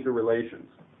human interrelations,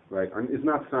 right, is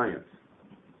not science.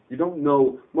 You don't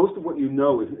know, most of what you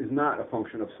know is not a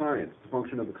function of science. It's a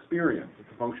function of experience. It's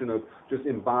a function of just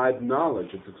imbibed knowledge.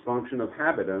 It's a function of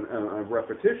habit and of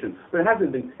repetition. But it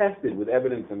hasn't been tested with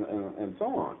evidence and so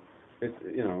on. It's,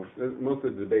 most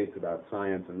of the debates about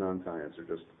science and non-science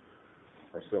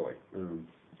are silly.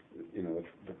 The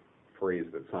phrase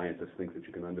that scientists think that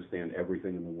you can understand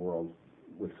everything in the world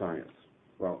with science.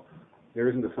 Well, there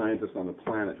isn't a scientist on the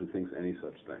planet who thinks any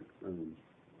such thing.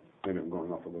 Maybe I'm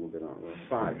going off a little bit on the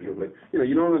side here, but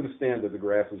you don't understand that the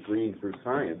grass is green through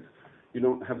science. You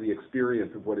don't have the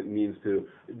experience of what it means to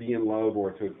be in love or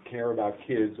to care about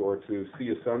kids or to see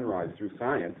a sunrise through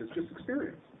science. It's just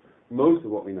experience. Most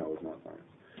of what we know is not science.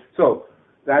 So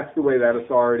that's the way that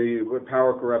authority,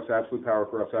 power corrupts, absolute power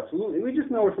corrupts absolutely. We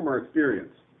just know it from our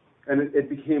experience, and it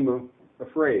became a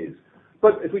phrase.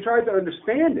 But if we tried to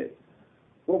understand it,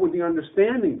 what would the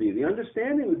understanding be? The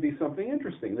understanding would be something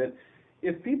interesting, that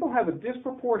if people have a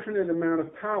disproportionate amount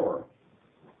of power,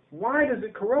 why does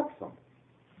it corrupt them?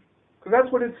 Because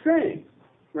that's what it's saying,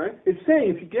 right? It's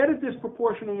saying if you get a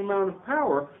disproportionate amount of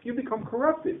power, you become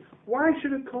corrupted. Why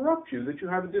should it corrupt you that you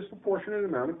have a disproportionate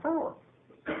amount of power?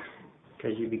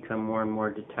 Because you become more and more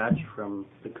detached from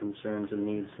the concerns and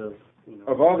needs of,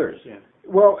 Of others. Yeah.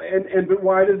 Well, but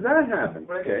why does that happen?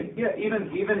 But Okay. yeah, even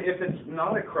if it's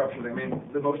not a corruption, I mean,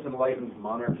 the most enlightened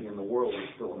monarchy in the world is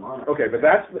still a monarchy. Okay, but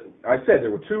I said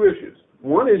there were two issues.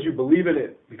 One is you believe in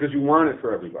it because you want it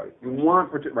for everybody. You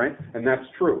want, right? And that's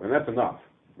true, and that's enough,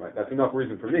 right? That's enough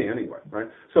reason for me anyway, right?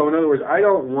 So in other words, I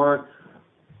don't want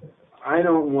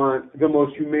the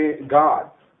most humane God,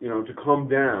 to come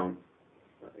down.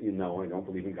 I don't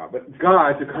believe in God, but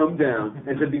God to come down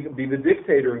and to be the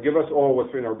dictator and give us all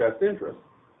what's in our best interest,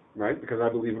 right? Because I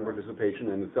believe in participation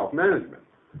and in self-management.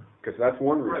 Because that's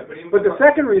one reason. Right, but the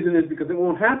second reason is because it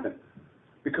won't happen.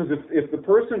 Because if the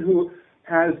person who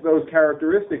has those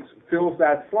characteristics fills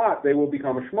that slot, they will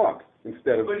become a schmuck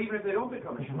instead of. But even if they don't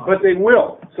become a schmuck. But they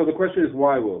will. So the question is,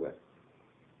 why will they?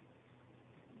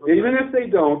 Even if they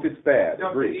don't, it's bad. No,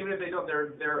 Agreed. even if they don't,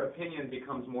 their opinion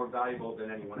becomes more valuable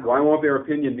than anyone else. Why won't their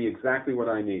opinion be exactly what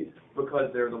I need? Because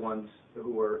they're the ones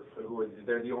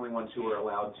they're the only ones who are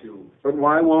allowed to. But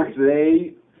why won't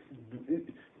they?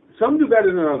 Some do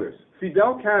better than others.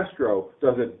 Fidel Castro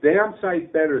does a damn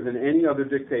sight better than any other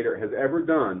dictator has ever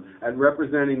done at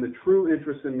representing the true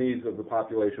interests and needs of the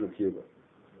population of Cuba.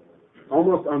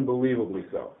 Almost unbelievably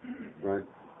so, right?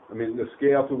 I mean, the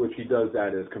scale to which he does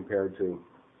that is compared to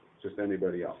just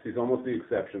anybody else. He's almost the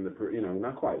exception,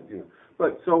 not quite,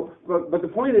 But the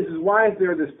point is why is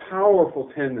there this powerful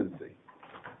tendency?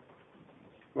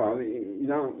 Well, you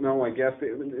don't know, I guess.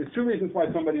 There's two reasons why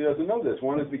somebody doesn't know this.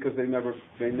 One is because they never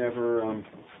had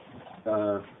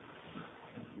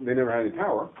any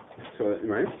power. So,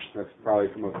 right? That's probably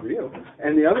for most of you.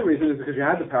 And the other reason is because you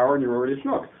had the power and you're already a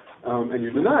schnook. And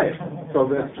you deny it. So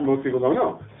that most people don't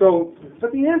know. So,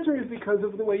 but the answer is because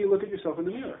of the way you look at yourself in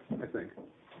the mirror, I think.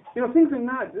 Things are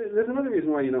not, there's another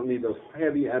reason why you don't need those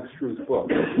heavy, abstruse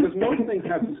books. Because most things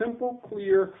have simple,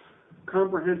 clear,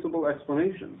 comprehensible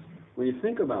explanations when you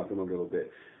think about them a little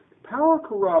bit. Power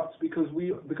corrupts because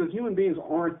human beings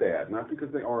aren't bad, not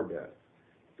because they are bad.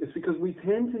 It's because we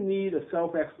tend to need a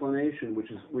self-explanation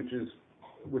which is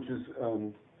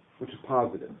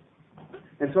positive.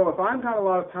 And so if I've got a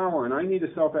lot of power and I need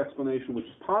a self-explanation which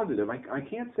is positive, I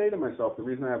can't say to myself the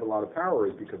reason I have a lot of power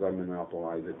is because I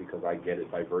monopolize it, because I get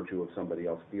it by virtue of somebody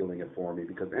else feeling it for me,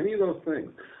 because any of those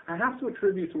things. I have to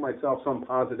attribute to myself some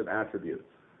positive attribute.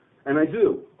 And I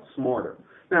do, smarter.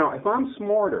 Now, if I'm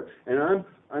smarter and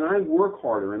I work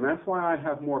harder and that's why I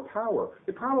have more power,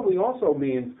 it probably also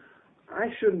means I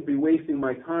shouldn't be wasting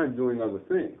my time doing other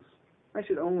things. I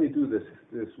should only do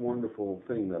this wonderful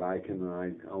thing that I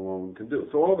alone can do.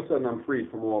 So all of a sudden I'm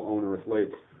freed from all onerous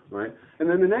labor, right? And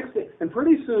then the next thing, and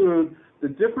pretty soon the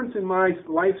difference in my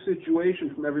life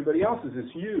situation from everybody else's is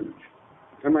huge.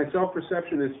 And my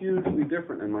self-perception is hugely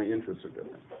different and my interests are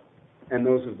different. And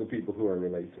those are the people who I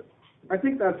relate to. I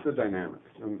think that's the dynamic,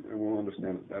 and we'll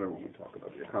understand it better when we talk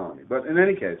about the economy. But in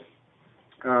any case,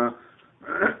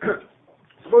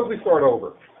 suppose we start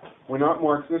over. We're not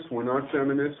Marxists, we're not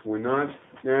feminists, we're not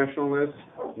nationalists,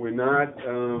 we're not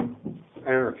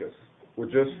anarchists. We're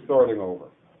just starting over.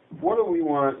 What do we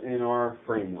want in our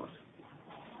framework?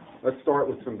 Let's start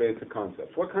with some basic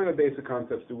concepts. What kind of basic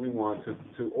concepts do we want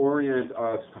to orient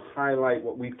us, to highlight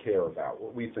what we care about,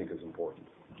 what we think is important?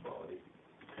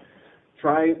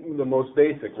 Try the most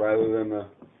basic rather than the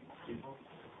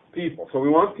people. So we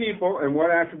want people, and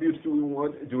what attributes do we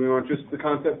want? Do we want just the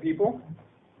concept people?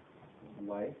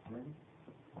 Life, maybe?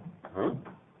 Huh?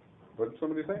 What did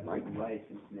somebody say? Life? Life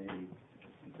is maybe.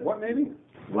 What maybe?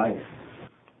 Life.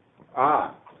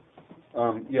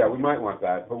 Yeah, we might want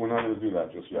that, but we're not going to do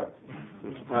that just yet.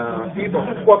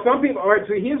 People. Well, some people. All right.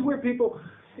 So here's where people,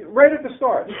 right at the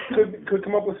start, could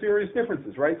come up with serious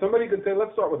differences. Right? Somebody could say,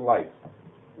 let's start with life.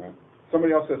 Right?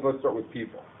 Somebody else says, let's start with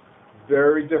people.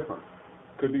 Very different.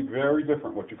 Could be very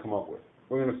different what you come up with.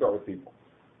 We're going to start with people.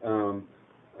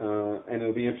 And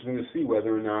it'll be interesting to see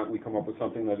whether or not we come up with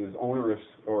something that is onerous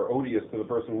or odious to the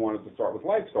person who wanted to start with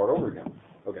life, start over again.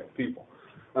 Okay, people.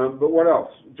 But what else?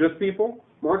 Just people?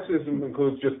 Marxism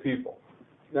includes just people.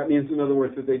 That means, in other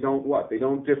words, that they don't what? They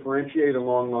don't differentiate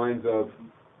along lines of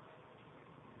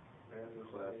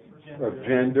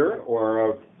gender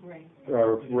or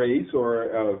of race or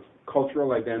of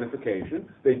cultural identification.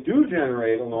 They do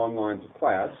generate along lines of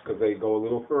class because they go a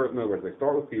little further. In other words, they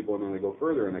start with people and then they go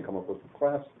further and they come up with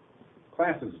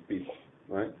classes of people,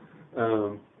 right?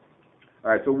 All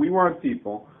right, so we want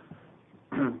people.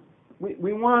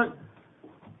 we want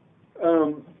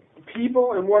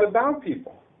people, and what about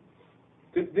people?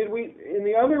 Did we, in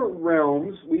the other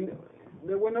realms,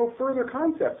 there were no further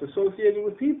concepts associated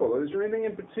with people? Is there anything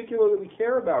in particular that we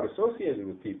care about associated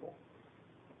with people?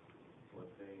 What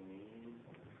they need.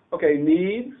 Okay,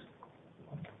 needs,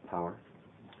 Power.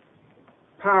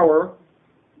 power,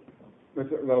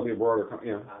 that'll be a broader,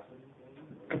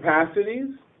 capacities,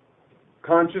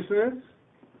 consciousness.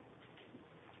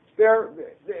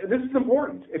 This is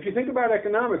important. If you think about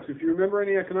economics, if you remember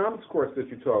any economics course that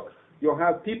you took, you'll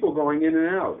have people going in and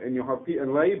out, and you'll have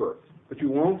and labor, but you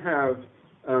won't have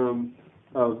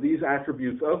these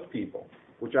attributes of people,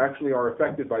 which actually are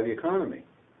affected by the economy.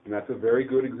 And that's a very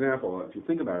good example, if you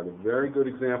think about it, a very good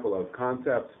example of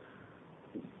concepts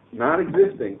not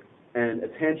existing and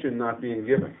attention not being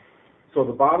given. So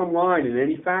the bottom line in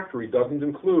any factory doesn't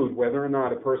include whether or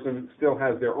not a person still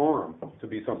has their arm to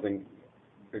be something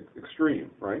extreme,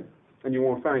 right? And you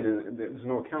won't find, there's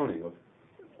no accounting of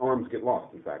arms get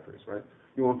lost in factories, right?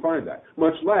 You won't find that.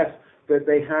 Much less that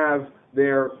they have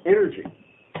their energy,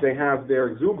 they have their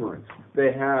exuberance,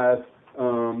 they have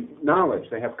knowledge,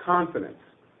 they have confidence,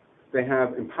 they have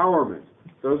empowerment.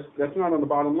 That's not on the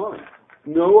bottom line.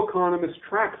 No economist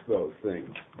tracks those things,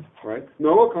 right?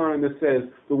 No economist says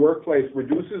the workplace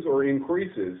reduces or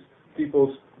increases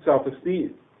people's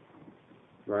self-esteem,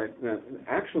 right? Now,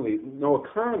 actually, no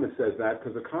economist says that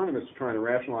because economists are trying to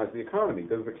rationalize the economy.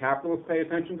 Does the capitalist pay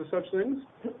attention to such things?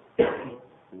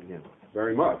 Yeah.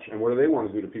 Very much. And what do they want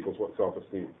to do to people's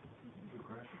self-esteem?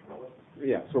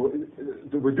 Yeah, so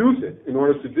to reduce it in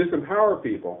order to disempower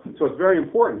people. So it's very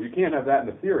important. You can't have that in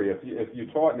the theory. If you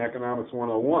taught in Economics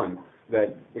 101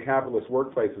 that the capitalist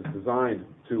workplace is designed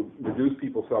to reduce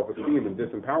people's self-esteem and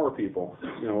disempower people,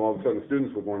 all of a sudden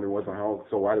students would wonder,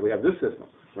 so why do we have this system,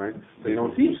 right? So you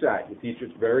don't teach that. You teach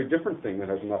a very different thing that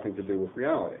has nothing to do with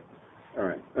reality. All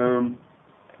right. All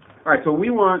right, so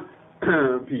we want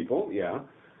people, yeah.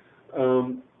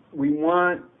 We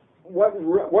want,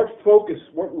 what focus,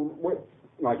 what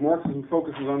like Marxism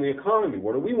focuses on the economy.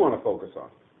 What do we want to focus on?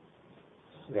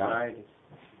 Society.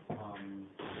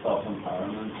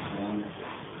 Self-empowerment and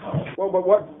well, but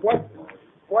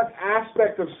what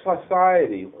aspect of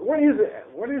society? What is it?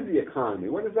 What is the economy?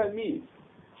 What does that mean?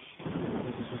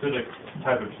 It's a specific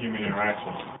type of human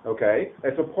interaction. Okay,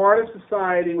 it's a part of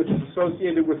society which is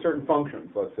associated with certain functions,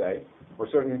 let's say, or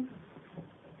certain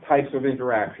types of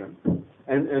interaction,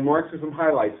 and Marxism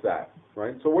highlights that,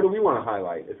 right? So what do we want to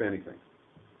highlight, if anything?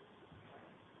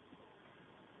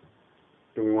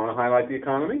 Do we want to highlight the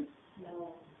economy? No.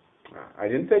 I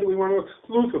didn't say that we want to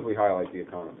exclusively highlight the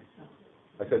economy.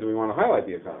 I said, do we want to highlight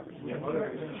the economy? Yeah.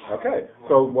 Okay,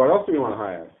 so what else do we want to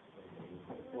highlight?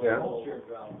 Yeah?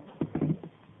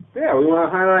 Yeah, we want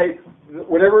to highlight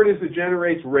whatever it is that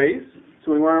generates race.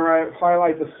 So we want to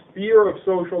highlight the sphere of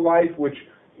social life which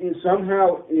is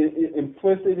somehow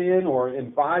implicit in or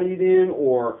embodied in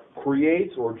or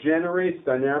creates or generates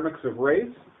dynamics of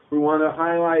race. We want to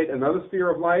highlight another sphere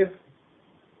of life.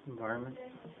 Environment.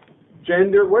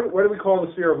 Gender. What do we call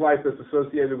the sphere of life that's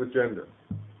associated with gender?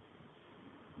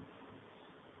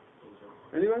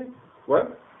 Anybody?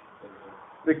 What?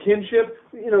 The kinship,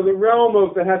 the realm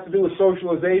of that has to do with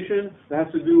socialization, that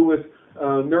has to do with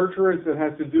nurturance, that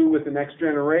has to do with the next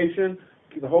generation,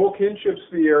 the whole kinship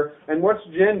sphere. And what's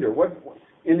gender? What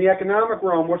in the economic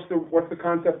realm? What's the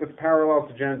concept that's parallel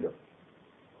to gender?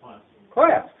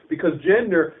 Class. Because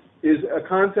gender is a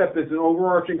concept that's an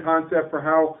overarching concept for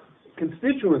how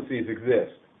constituencies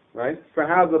exist, right? For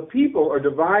how the people are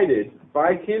divided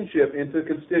by kinship into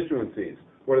constituencies.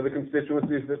 What are the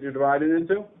constituencies that you're divided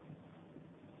into?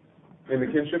 In the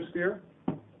kinship sphere?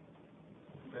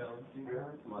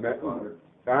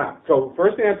 So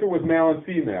first answer was male and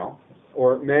female,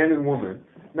 or man and woman.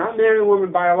 Not man and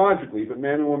woman biologically, but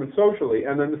man and woman socially.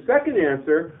 And then the second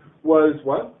answer was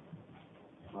what?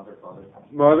 mother, father.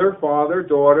 Mother, father,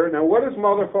 daughter. Now what does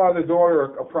mother, father,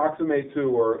 daughter approximate to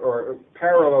or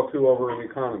parallel to over in the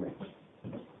economy?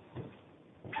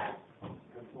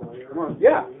 Come on.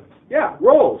 Yeah,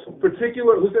 roles.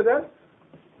 Particular, who said that?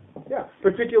 Yeah,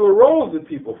 particular roles that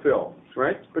people fill,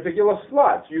 right? Particular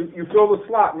slots. You fill the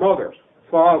slot, mother,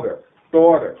 father,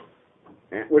 daughter,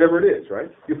 whatever it is, right?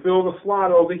 You fill the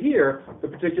slot over here, the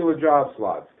particular job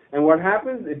slots. And what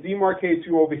happens? It demarcates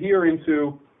you over here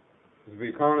into the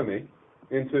economy,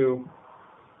 into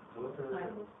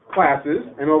classes,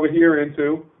 and over here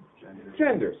into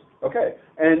genders. Okay.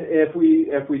 And if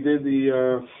we did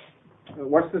the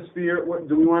what's the sphere? What,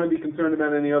 do we want to be concerned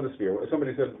about any other sphere?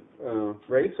 Somebody said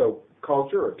race, so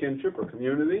culture or kinship or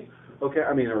community. Okay,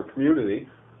 or community.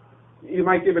 You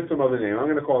might give it some other name. I'm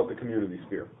going to call it the community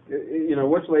sphere. You know,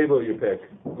 which label you pick,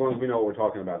 as long as we know what we're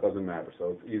talking about, doesn't matter.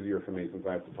 So it's easier for me since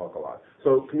I have to talk a lot.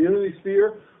 So community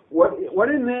sphere, what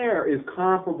in there is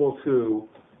comparable to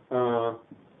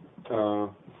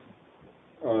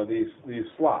these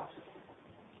slots?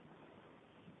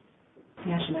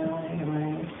 Nationality,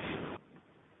 race.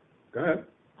 Go ahead.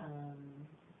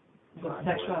 Would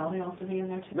sexuality also be in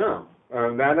there too? No.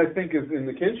 That, I think, is in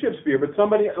the kinship sphere, but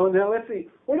somebody, now let's see,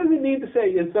 what does it mean to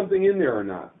say is something in there or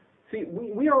not? See,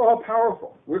 we are all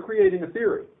powerful. We're creating a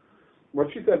theory.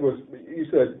 What she said was, you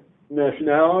said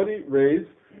nationality, race,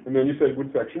 and then you said,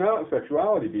 would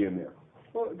sexuality be in there?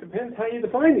 Well, it depends how you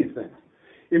define these things.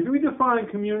 If we define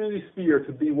community sphere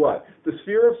to be what? The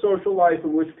sphere of social life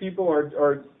in which people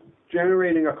are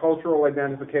generating a cultural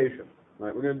identification.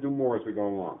 Right? We're going to do more as we go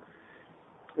along.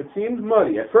 It seems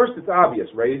muddy. At first it's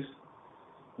obvious, race,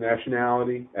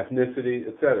 nationality, ethnicity,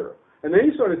 etc. And then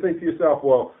you sort of think to yourself,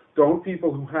 well, don't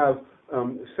people who have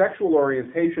sexual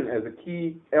orientation as a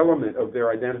key element of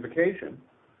their identification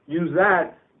use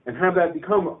that and have that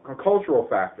become a cultural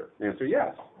factor? Answer,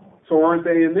 yes. So aren't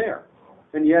they in there?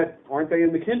 And yet, aren't they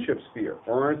in the kinship sphere?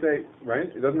 Or aren't they,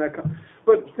 right? Doesn't that come?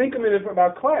 But think a minute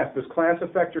about class. Does class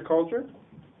affect your culture?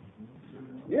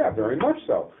 Yeah, very much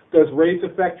so. Does race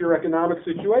affect your economic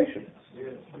situation?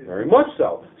 Very much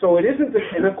so. So it isn't,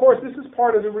 and of course this is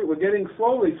part of we're getting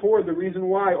slowly toward the reason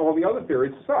why all the other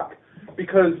theories suck.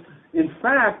 Because, in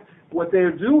fact, what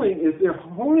they're doing is they're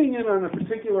honing in on a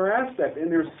particular aspect,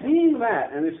 and they're seeing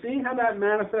that, and they're seeing how that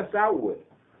manifests outward.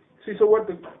 See, so what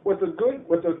the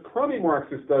crummy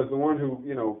Marxist does, the one who,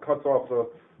 you know, cuts off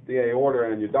the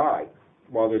aorta and you die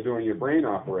while they're doing your brain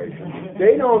operation,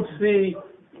 they don't see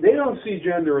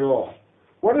gender at all.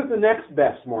 What does the next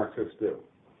best Marxists do?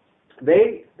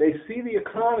 They see the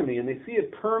economy and they see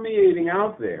it permeating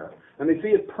out there, and they see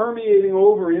it permeating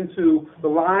over into the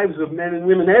lives of men and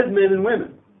women as men and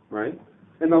women, right?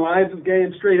 And the lives of gay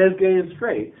and straight as gay and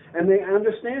straight, and they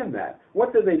understand that.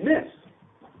 What do they miss?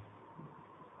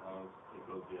 It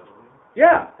goes the other way.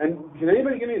 Yeah, and can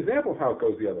anybody give me an example of how it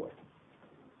goes the other way?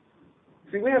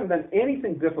 See, we haven't done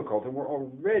anything difficult, and we're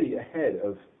already ahead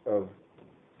of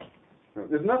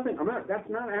there's nothing, that's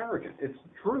not arrogant, it's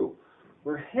true.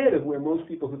 We're ahead of where most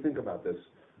people who think about this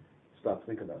stuff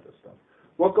think about this stuff.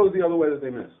 What goes the other way that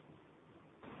they miss?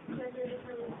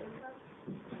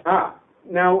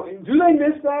 Now, do they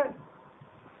miss that?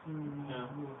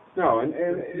 No, and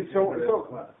so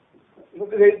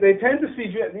they tend to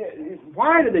see,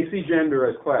 why do they see gender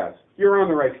as class? You're on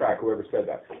the right track, whoever said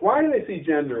that. Why do they see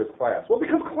gender as class? Well,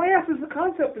 because class is the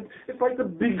concept. It's like the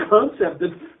big concept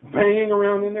that's banging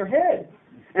around in their head.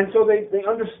 And so they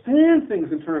understand things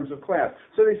in terms of class.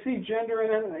 So they see gender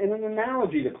in an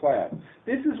analogy to class.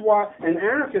 This is why, and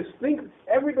anarchists think,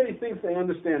 everybody thinks they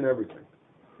understand everything.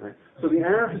 Right? So the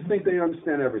anarchists think they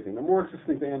understand everything. The Marxists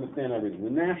think they understand everything. The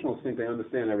nationalists think they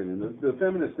understand everything. The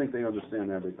feminists think they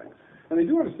understand everything. And they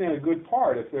do understand a good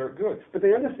part if they're good. But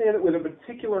they understand it with a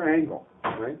particular angle.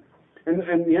 Right?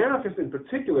 And the anarchists in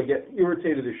particular get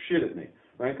irritated as shit at me.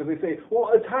 Right? Because they say, well,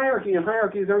 it's hierarchy, and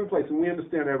hierarchy is every place, and we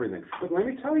understand everything. But let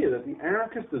me tell you that the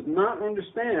anarchist does not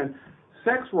understand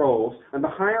sex roles and the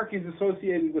hierarchies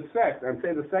associated with sex, and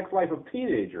say the sex life of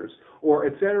teenagers, or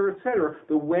et cetera,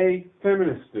 the way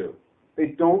feminists do.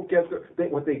 They don't get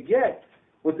what they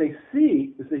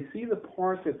see is they see the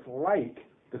part that's like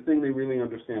the thing they really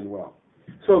understand well.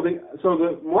 So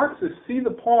the Marxists see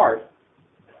the part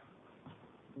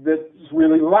that's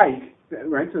really like,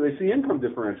 right? So they see income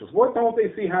differentials. What don't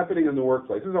they see happening in the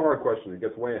workplace? This is a hard question. It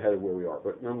gets way ahead of where we are,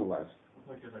 but nonetheless.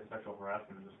 Like there's like sexual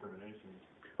harassment and discrimination.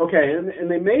 Okay, and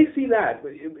they may see that,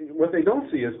 but what they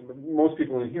don't see is most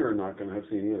people in here are not going to have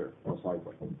seen either, most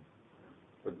likely.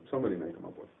 But somebody may come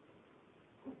up with.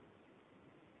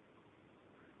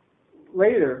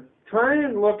 Later, a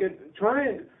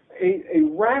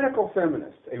radical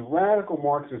feminist, a radical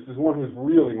Marxist is one who's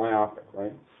really myopic,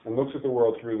 right? And looks at the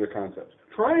world through the concepts.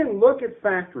 Try and look at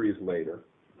factories later,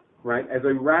 right, as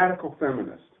a radical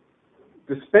feminist.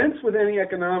 Dispense with any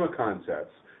economic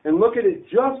concepts and look at it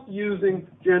just using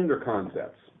gender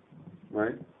concepts,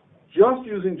 right? Just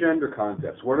using gender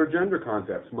concepts. What are gender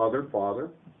concepts? Mother, father,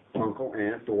 uncle,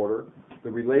 aunt, daughter, the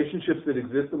relationships that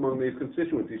exist among these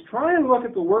constituencies. Try and look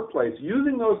at the workplace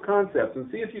using those concepts and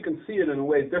see if you can see it in a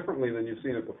way differently than you've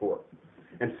seen it before.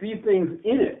 And see things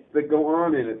in it that go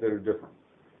on in it that are different.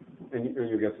 And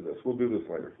you'll get to this. We'll do this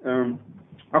later.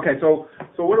 Okay, so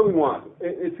what do we want?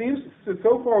 It seems that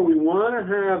so far we want to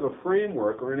have a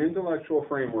framework or an intellectual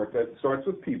framework that starts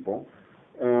with people.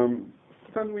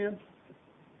 What time do we end?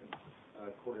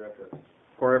 Quarter after.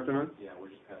 Quarter after 9? Yeah, we're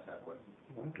just past halfway.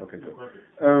 Okay, good.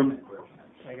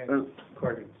 I got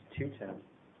According to 2:10.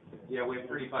 Yeah, we have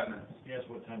 35 minutes. Yes,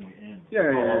 what time we end? Yeah,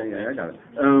 I got it.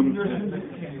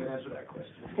 Can't even answer that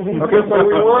question. Okay, so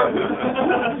we want,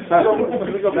 Let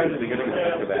me go back to the beginning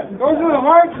of that. those are the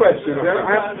hard questions.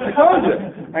 I told you.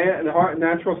 The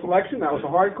natural selection, that was a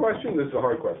hard question. This is a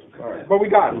hard question. All right, but we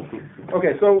got it.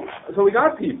 Okay, so we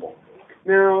got people.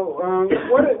 Now,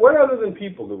 what other than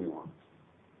people do we want?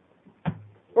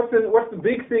 What's the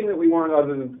big thing that we want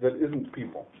other than that isn't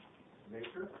people?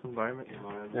 Environment.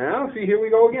 Now, see, here we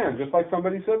go again. Just like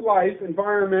somebody said, life,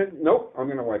 environment. Nope, I'm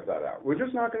going to wipe that out. We're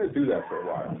just not going to do that for a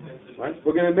while, right?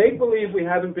 We're going to make believe we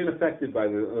haven't been affected by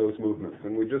those movements,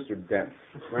 and we just are dense,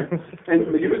 right?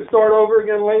 And you can start over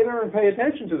again later and pay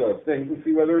attention to those things and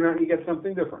see whether or not you get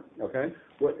something different, okay?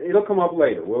 Well, it'll come up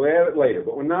later. We'll add it later,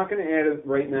 but we're not going to add it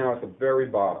right now at the very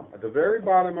bottom. At the very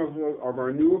bottom of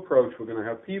our new approach, we're going to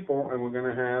have people, and we're going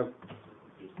to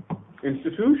have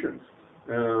institutions.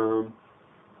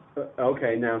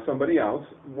 Okay, now somebody else.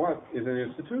 What is an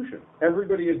institution?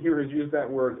 Everybody in here has used that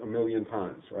word a million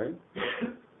times, right?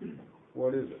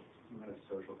 What is it? Not a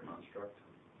social construct.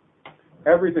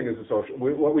 Everything is a social.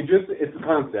 It's a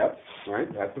concept,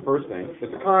 right? That's the first thing.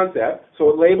 It's a concept, so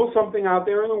it labels something out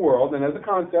there in the world, and as a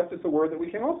concept, it's a word that we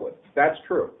came up with. That's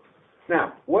true.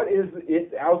 Now, what is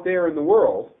it out there in the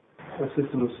world? A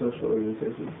system of social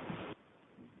organization.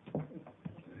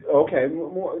 Okay,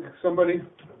 somebody.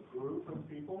 Group of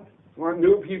people? Want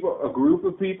new people? A group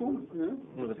of people? Yeah.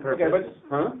 With a purpose. Okay,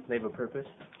 but They have a purpose.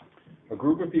 A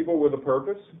group of people with a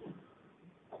purpose.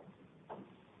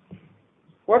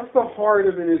 What's the heart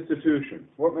of an institution?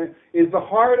 Is the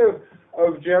heart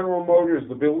of General Motors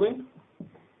the building?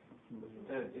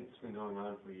 It's been going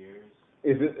on for years.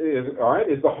 All right?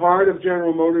 Is the heart of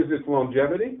General Motors its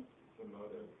longevity? The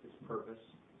motive, its purpose.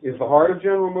 Is the heart of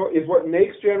General Motors, is what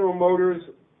makes General Motors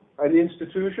an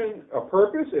institution a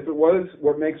purpose? If it was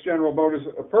what makes General Motors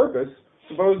a purpose,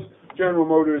 suppose General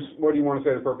Motors, what do you want to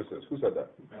say the purpose is? Who said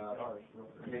that?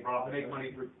 Make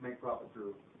money through, make profit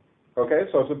through. Okay,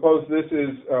 so suppose this is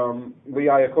Lee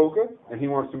Iacocca, and he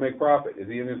wants to make profit. Is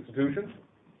he an institution?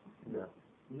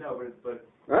 No, but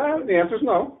The answer is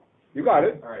no. You got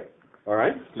it. all right. All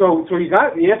right. So you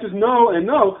got it. The answer is no and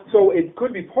no. So it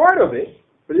could be part of it,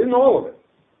 but it isn't all of it.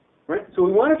 Right? So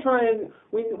we want to try and,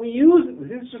 we use,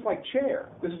 this is just like chair.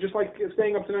 This is just like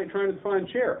staying up tonight trying to define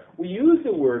chair. We use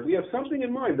the word, we have something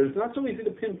in mind, but it's not so easy to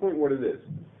pinpoint what it is.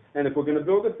 And if we're going to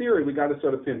build a theory, we've got to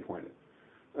sort of pinpoint it.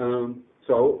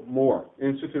 So, more.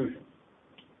 Institution.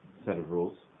 Set of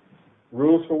rules.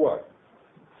 Rules for what?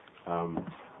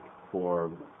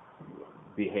 For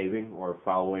behaving or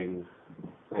following,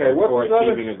 Okay, or what's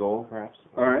another? achieving a goal, perhaps.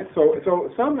 All right, so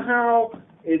somehow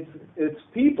it's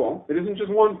people. It isn't just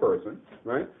one person,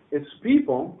 right? It's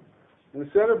people and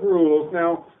a set of rules.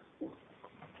 Now,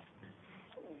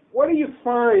 what do you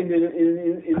find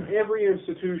in every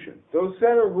institution? Those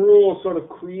set of rules sort of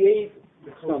create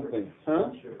something, huh?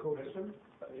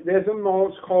 There's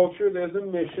a culture, there's a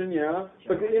mission, yeah.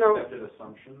 But Accepted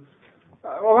assumptions.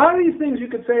 a lot of these things you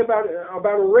could say about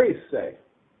a race, say.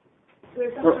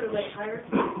 There's some sort of like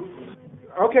hierarchy.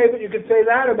 Okay, but you could say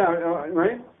that about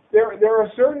right? There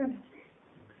are certain.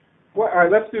 Well, all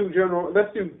right, let's do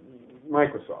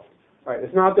Microsoft. All right,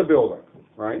 it's not the building,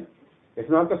 right? It's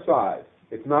not the size.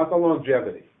 It's not the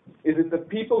longevity. Is it the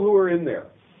people who are in there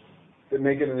that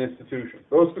make it an institution?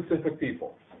 Those specific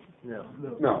people.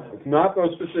 No, it's not those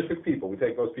specific people. We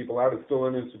take those people out, it's still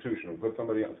an institution. We put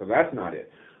somebody else. So that's not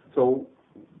it. So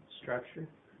Structure.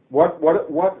 what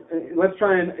let's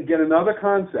try and get another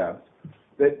concept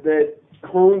that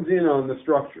hones in on the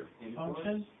structure.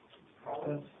 Function?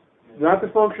 Not the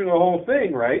function of the whole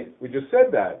thing, right? We just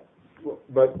said that.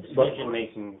 But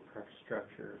Decision-making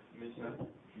structure.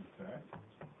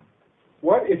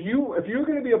 what if you're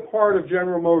going to be a part of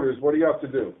General Motors, what do you have to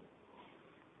do?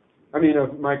 I mean, of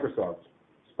Microsoft.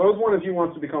 Suppose one of you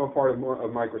wants to become a part of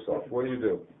Microsoft. What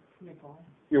do?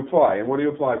 You apply, and what do you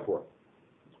apply for?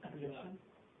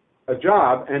 A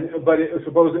job, but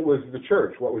suppose it was the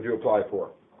church. What would you apply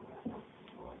for?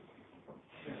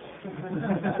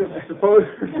 Suppose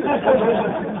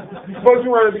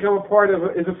you want to become a part of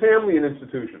is a family an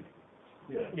institution?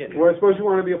 Yeah. Well, suppose you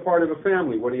want to be a part of a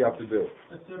family. What do you have to do?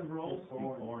 A set of roles.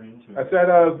 Born into A set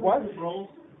of what? roles.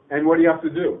 And what do you have to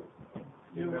do?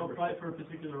 You apply for a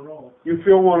particular role. You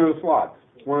fill one of the slots,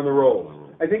 one of the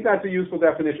roles. I think that's a useful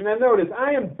definition. And notice,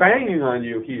 I am banging on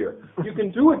you here. You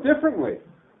can do it differently.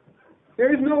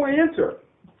 There is no answer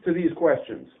to these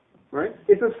questions, right?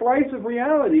 It's a slice of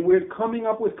reality. We're coming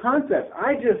up with concepts.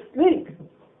 I just think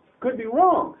Could be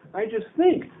wrong. I just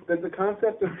think that the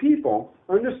concept of people,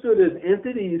 understood as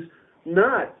entities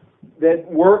not that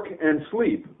work and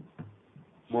sleep,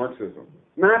 Marxism,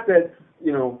 not that,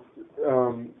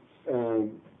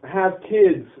 have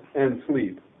kids and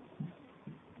sleep,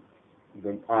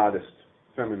 the oddest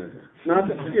feminism. Not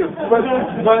that,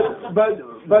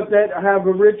 but that have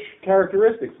a rich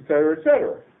characteristics, et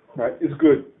cetera, right, is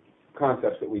good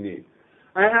concepts that we need.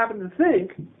 I happen to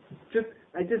think,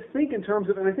 I just think in terms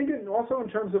of, and I think also in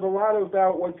terms of a lot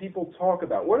about what people talk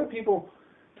about. What does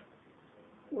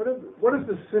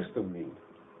the system mean?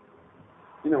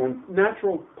 In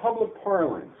natural public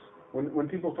parlance, when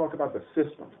people talk about the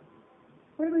system,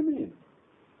 what do they mean?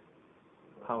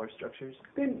 Power structures.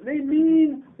 They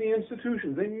mean the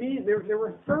institutions. They're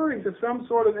referring to some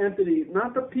sort of entity,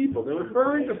 not the people. They're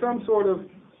referring to some sort of,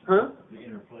 The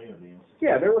interplay of the institutions.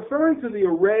 Yeah, they're referring to the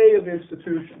array of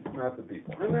institutions, not the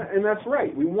people. And that's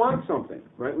right. We want something,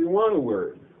 right? We want a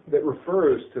word that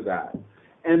refers to that.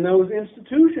 And those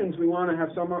institutions we want to have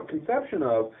some conception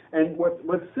of. And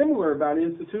what's similar about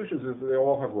institutions is that they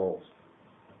all have roles.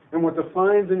 And what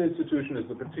defines an institution is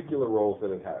the particular roles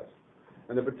that it has.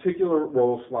 And the particular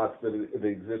role slots that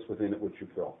exist within it which you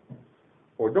fill.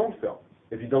 Or don't fill.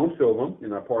 If you don't fill them, you're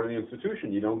not part of the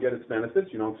institution. You don't get its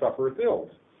benefits, you don't suffer its ills.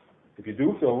 If you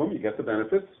do fill them, you get the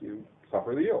benefits, you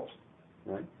suffer the ills.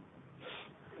 Right?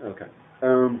 Okay.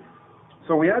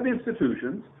 So we have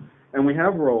institutions, and we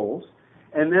have roles,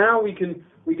 and now we can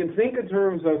think in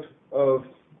terms of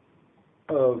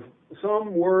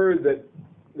some word that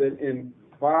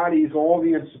embodies all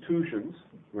the institutions,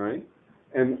 right?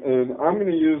 And I'm going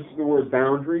to use the word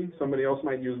boundary. Somebody else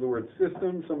might use the word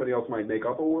system. Somebody else might make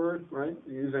up a word, right?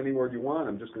 You use any word you want.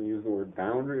 I'm just going to use the word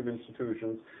boundary of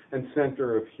institutions and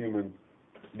center of human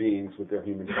beings with their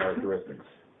human characteristics.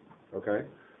 Okay?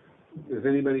 Has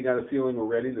anybody got a feeling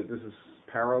already that this is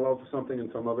parallel to something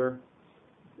in some other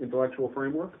intellectual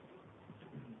framework?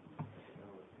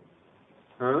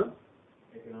 Huh?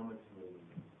 Economics.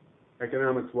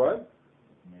 Economics what?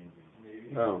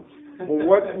 Maybe. Oh.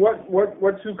 Well,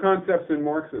 what two concepts in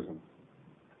Marxism?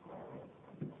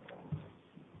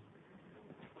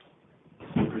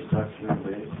 Superstructure and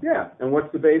base. Yeah, and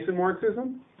what's the base in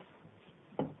Marxism?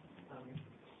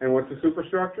 And what's the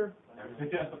superstructure?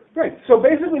 Right. So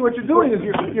basically, what you're doing is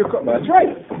that's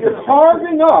right. You're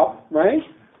carving up, right?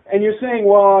 And you're saying,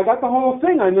 well, I got the whole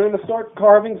thing. I'm going to start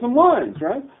carving some lines,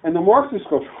 right? And the Marxists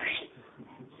go,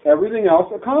 everything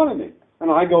else, economy, and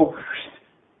I go.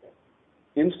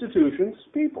 Institutions,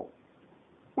 people.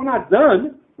 We're not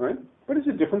done, right? But it's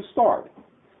a different start.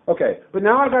 Okay, but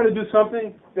now I've got to do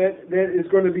something that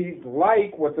is going to be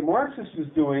like what the Marxist is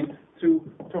doing to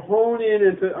hone in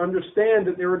and to understand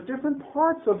that there are different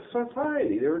parts of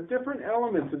society. There are different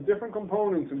elements and different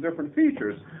components and different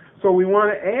features. So we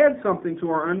want to add something to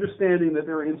our understanding that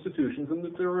there are institutions and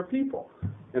that there are people.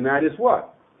 And that is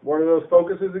what? What are those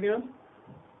focuses again?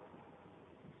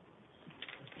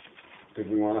 Did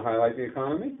we want to highlight the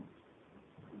economy?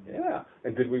 Yeah.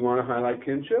 And did we want to highlight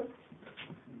kinship?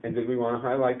 And did we want to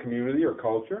highlight community or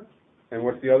culture? And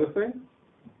what's the other thing?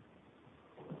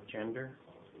 Gender.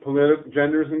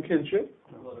 Genders and kinship.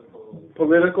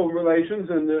 Political relations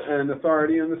and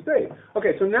authority in the state.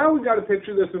 Okay, so now we've got a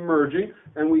picture that's emerging,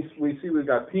 and we see we've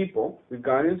got people, we've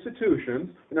got institutions,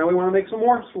 and now we want to make some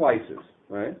more slices,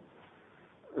 right?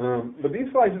 But these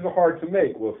slices are hard to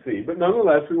make, we'll see. But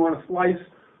nonetheless, we want to slice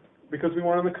because we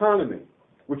want an economy,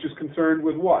 which is concerned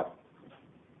with what?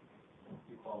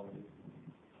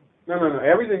 No.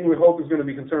 Everything we hope is going to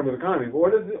be concerned with economy.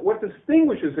 But what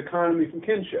distinguishes economy from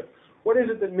kinship? What is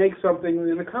it that makes something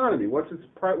an economy? What's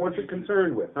it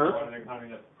concerned with? Huh? An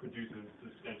economy that produces a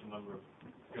substantial number of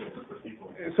goods for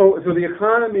people. So the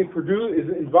economy is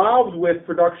involved with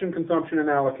production, consumption, and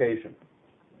allocation.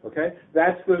 Okay,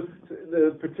 that's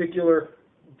the particular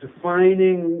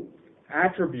defining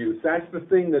attributes. That's the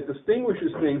thing that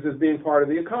distinguishes things as being part of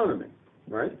the economy,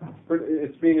 right?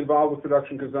 It's being involved with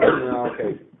production, consumption, and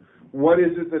allocation. What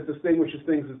is it that distinguishes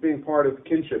things as being part of the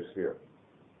kinship sphere?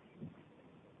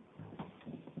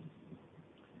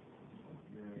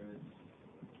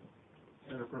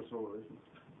 Interpersonal relations,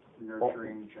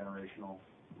 nurturing generational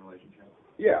relationships.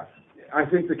 Yeah, I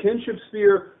think the kinship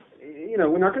sphere,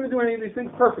 we're not going to do any of these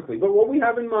things perfectly, but what we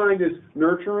have in mind is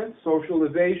nurturance,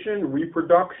 socialization,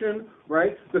 reproduction,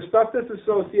 right? The stuff that's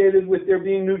associated with there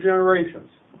being new generations,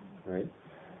 right,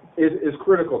 is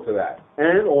critical to that.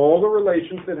 And all the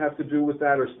relations that have to do with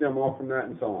that or stem off from that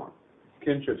and so on.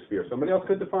 Kinship sphere. Somebody else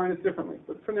could define it differently,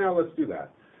 but for now, let's do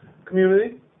that.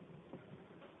 Community?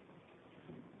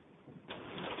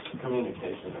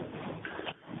 Communication.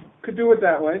 Could do it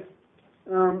that way.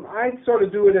 I sort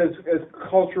of do it as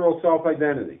cultural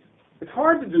self-identity. It's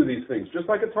hard to do these things, just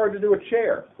like it's hard to do a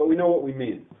chair, but we know what we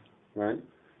mean, right?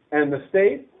 And the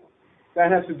state,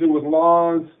 that has to do with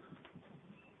laws,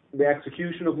 the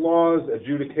execution of laws,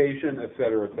 adjudication, et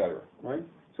cetera, right?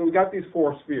 So we got these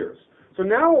four spheres. So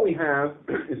now what we have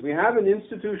is we have an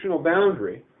institutional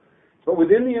boundary, but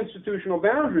within the institutional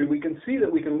boundary, we can see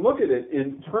that we can look at it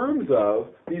in terms of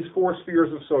these four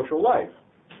spheres of social life,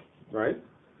 right?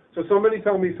 So somebody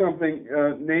tell me something,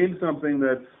 name something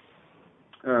that's,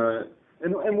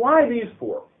 and why these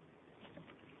four?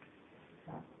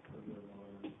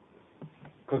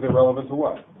 Because they're relevant to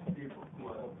what?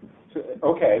 So,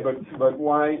 okay, but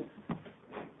why?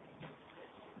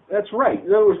 That's right.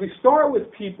 In other words, we start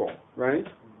with people, right?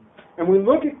 And we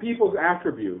look at people's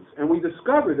attributes, and we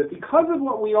discover that because of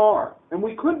what we are, and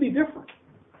we could be different,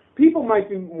 people might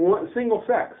be more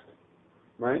single-sexed,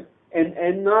 right?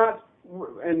 And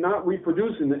not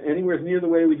reproducing anywhere near the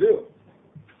way we do.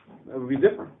 That would be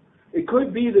different. It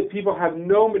could be that people have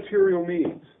no material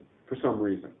needs for some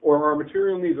reason, or our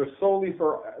material needs are solely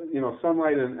for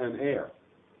sunlight and air,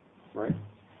 right?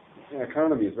 The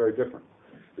economy is very different.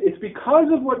 It's because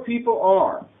of what people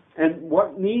are and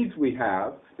what needs we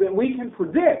have that we can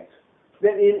predict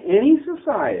that in any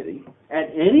society, at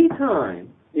any time,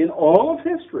 in all of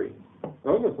history,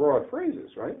 those are broad phrases,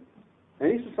 right?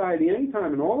 Any society, any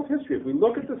time in all of history, if we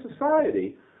look at the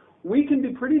society, we can be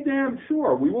pretty damn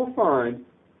sure we will find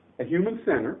a human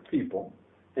center, people,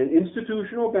 an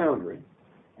institutional boundary,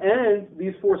 and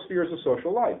these four spheres of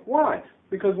social life. Why?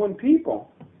 Because when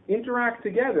people interact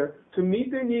together to meet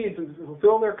their needs and to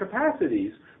fulfill their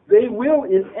capacities, they will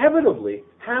inevitably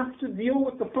have to deal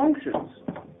with the functions: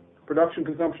 production,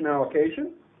 consumption,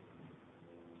 allocation,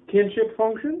 kinship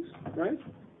functions, right?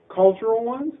 Cultural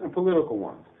ones and political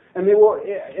ones. And they will,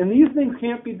 and these things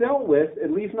can't be dealt with,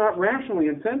 at least not rationally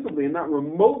and sensibly and not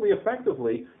remotely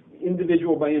effectively,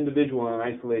 individual by individual in an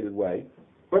isolated way,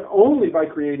 but only by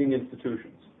creating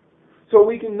institutions. So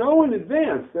we can know in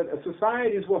advance that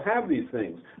societies will have these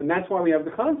things, and that's why we have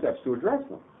the concepts to address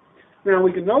them. Now,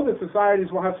 we can know that societies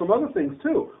will have some other things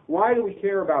too. Why do we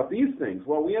care about these things?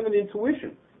 Well, we have an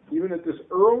intuition, even at this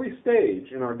early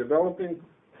stage in our developing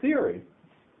theory,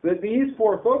 that these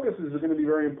four focuses are going to be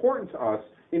very important to us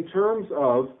in terms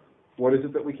of, what is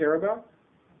it that we care about?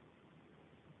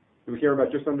 Do we care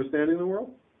about just understanding the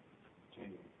world?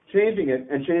 Changing it,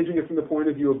 and changing it from the point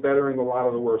of view of bettering the lot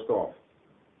of the worst off,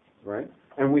 right?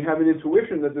 And we have an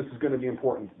intuition that this is going to be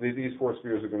important. These four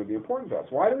spheres are going to be important to us.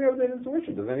 Why do we have that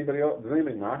intuition? Does anybody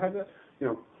not have that?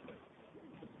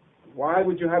 Why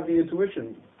would you have the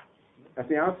intuition at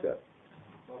the outset?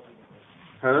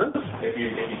 Huh? If you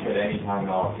said any time in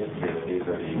all history that these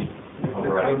are the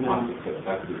overriding concepts that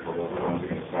affect people, those are the ones you're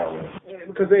going to start with.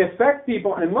 Because they affect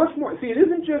people, and much more. See, it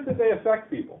isn't just that they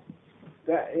affect people.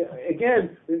 That,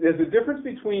 again, there's a difference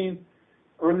between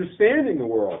understanding the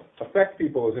world. Affect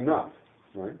people is enough,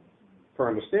 right, for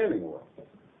understanding the world.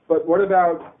 But what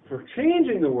about for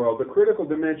changing the world? The critical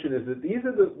dimension is that these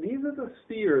are the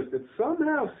spheres that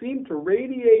somehow seem to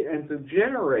radiate and to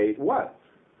generate what?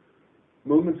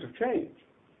 Movements of change.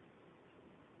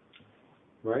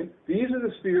 Right? These are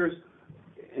the spheres,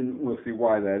 and we'll see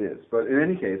why that is. But in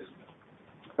any case,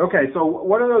 okay. So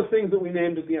what are those things that we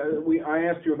named at the? I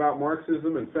asked you about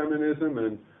Marxism and feminism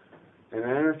and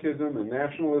anarchism and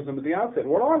nationalism at the outset.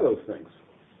 What are those things?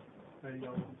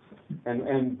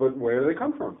 But where do they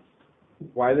come from?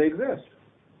 Why they exist?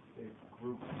 They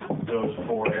group those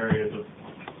four areas of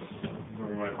what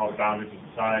we might call boundaries of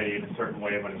society in a certain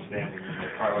way of understanding.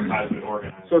 They prioritize it,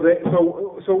 organize.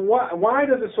 So why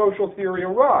does a social theory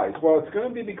arise? Well, it's going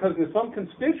to be because there's some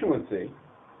constituency,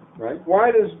 right?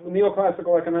 Why does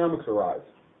neoclassical economics arise?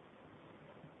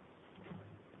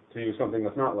 To use something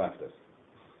that's not leftist.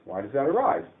 Why does that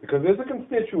arise? Because there's a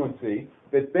constituency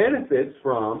that benefits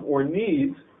from or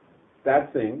needs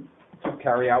that thing to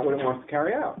carry out what it wants to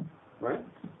carry out, right?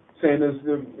 Same as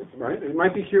right? It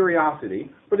might be curiosity,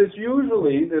 but it's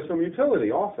usually, there's some utility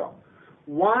also.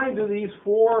 Why do these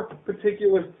four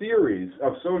particular theories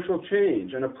of social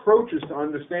change and approaches to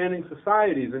understanding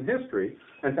societies and history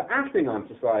and to acting on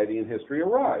society and history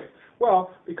arise?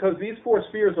 Well, because these four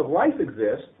spheres of life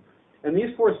exist, and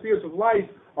these four spheres of life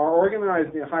are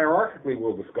organized hierarchically,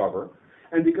 we'll discover,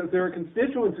 and because there are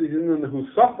constituencies in them who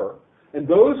suffer, and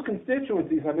those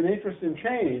constituencies have an interest in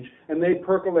change, and they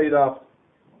percolate up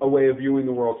a way of viewing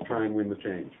the world to try and win the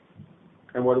change.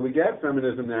 And what do we get?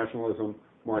 Feminism, nationalism,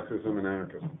 Marxism, and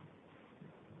anarchism.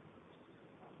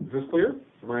 Is this clear?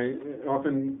 Am I off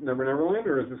in Never Never Land,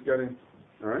 or is this getting,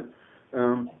 all right?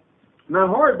 Not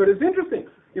hard, but it's interesting.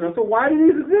 So why do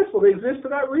these exist? Well, they exist for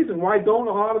that reason. Why don't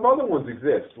a lot of other ones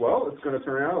exist? Well, it's going to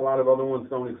turn out a lot of other ones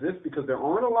don't exist because there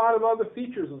aren't a lot of other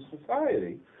features of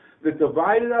society that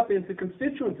divide it up into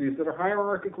constituencies that are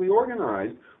hierarchically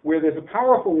organized, where there's a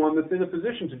powerful one that's in a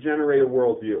position to generate a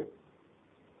worldview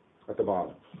at the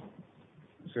bottom.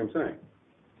 See what I'm saying?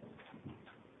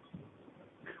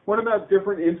 What about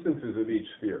different instances of each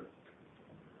sphere?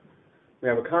 We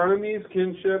have economies,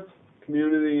 kinship,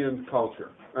 community, and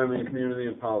culture. Community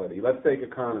and polity. Let's take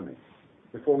economy,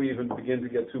 before we even begin to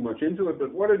get too much into it,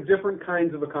 but what are different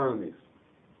kinds of economies?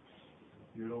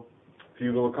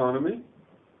 Feudal economy.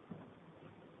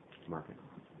 Market.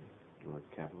 Or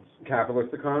capitalist.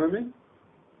 Capitalist economy.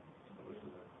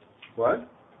 What?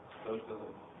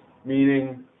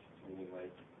 Meaning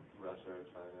like Russia or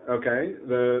China. Okay,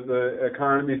 the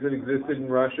economies that existed in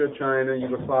Russia, China,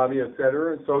 Yugoslavia,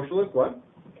 etc. Socialist, what?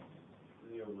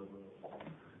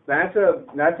 That's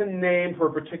a name for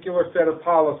a particular set of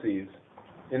policies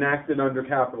enacted under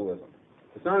capitalism.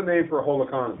 It's not a name for a whole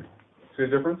economy. See the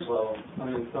difference? Well,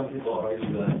 some people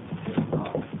argue that it's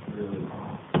not really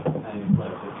any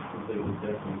place, it's completely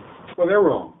different. Well, they're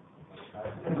wrong.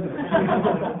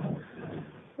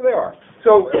 They are.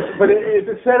 So, but it's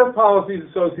a set of policies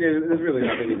associated, there's really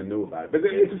nothing even new about it, but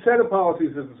it's a set of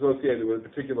policies that's associated with a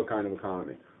particular kind of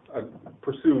economy,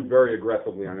 pursued very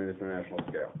aggressively on an international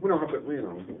scale. We don't have to,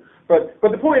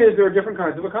 but the point is there are different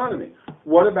kinds of economy.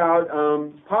 What about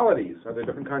polities? Are there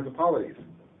different kinds of polities?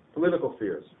 Political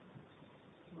spheres.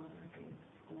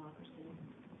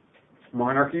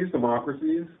 Monarchies,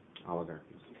 democracies,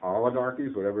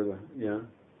 oligarchies, whatever the,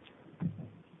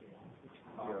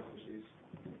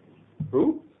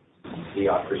 Who?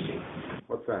 Theocracy.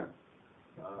 What's that?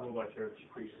 Ruled by church,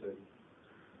 priesthood.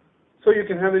 So you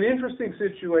can have an interesting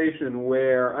situation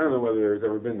where, I don't know whether there's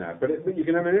ever been that, but you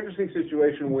can have an interesting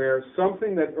situation where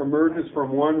something that emerges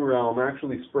from one realm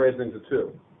actually spreads into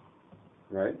two,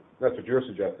 right? That's what you're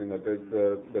suggesting, that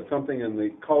that something in the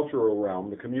cultural realm,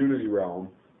 the community realm,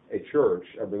 a church,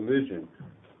 a religion,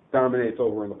 dominates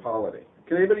over in the polity.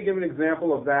 Can anybody give an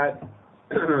example of that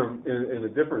in a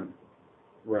different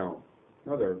realm?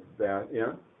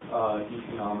 Yeah?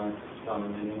 Economics,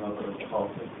 dominating over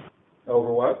politics.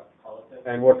 Over what? Politics.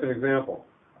 And what's an example?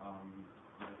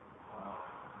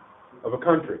 Of a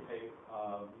country?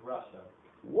 Russia.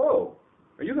 Whoa.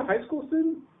 Are you the high school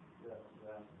student? Yes,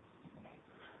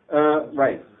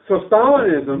 Right. So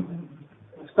Stalinism,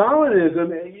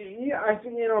 I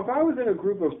think, if I was in a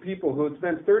group of people who had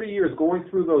spent 30 years going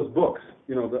through those books,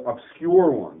 the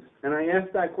obscure ones, and I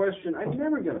asked that question, I'd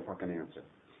never get a fucking answer.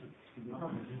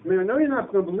 I know you're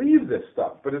not going to believe this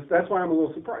stuff, but that's why I'm a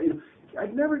little surprised. I'd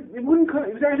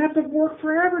have to work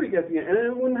forever to get the answer, and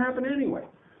it wouldn't happen anyway.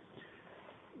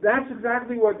 That's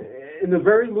exactly what, in the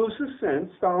very loosest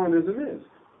sense, Stalinism is.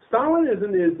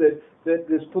 Stalinism is that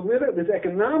this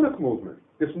economic movement,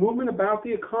 this movement about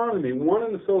the economy, won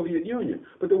in the Soviet Union,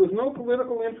 but there was no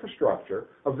political infrastructure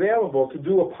available to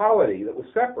do a polity that was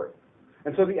separate.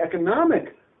 And so the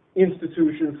economic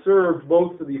institution served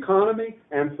both for the economy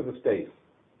and for the state.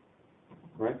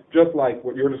 Right? Just like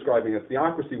what you're describing as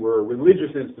theocracy, where a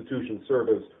religious institution served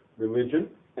as religion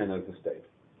and as the state.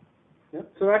 Yeah?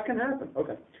 So that can happen.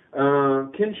 Okay.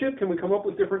 Kinship, can we come up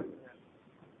with different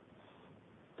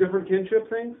kinship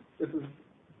things? This is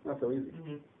not so easy.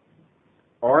 Mm-hmm.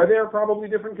 Are there probably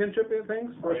different kinship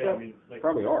things?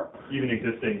 Probably are. Even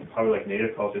existing, probably like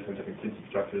native cultures and different kinship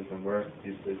structures than we're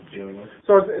used to dealing with.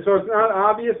 So it's not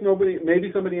obvious.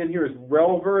 Maybe somebody in here is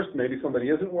well versed. Maybe somebody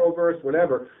isn't well versed.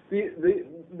 Whatever.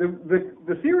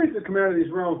 The theories that come out of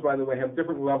these realms, by the way, have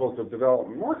different levels of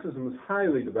development. Marxism is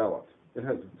highly developed. It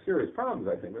has serious problems,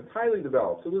 I think, but it's highly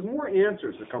developed. So there's more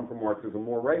answers that come from Marxism,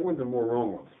 more right ones and more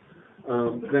wrong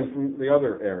ones, than from the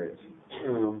other areas.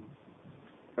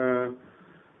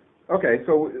 Okay,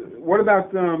 so what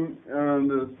about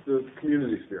the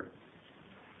community sphere?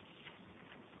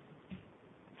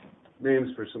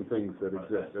 Names for some things that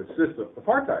exist. A system.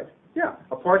 Apartheid. Yeah,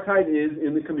 apartheid is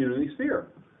in the community sphere.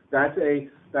 That's a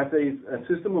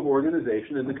system of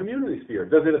organization in the community sphere.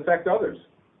 Does it affect others?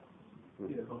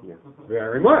 Yeah.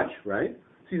 Very much, right?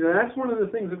 See, that's one of the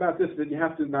things about this that you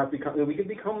have to not become. We can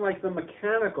become like the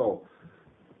mechanical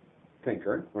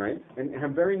thinker, right, and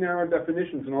have very narrow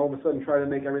definitions and all of a sudden try to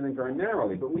make everything very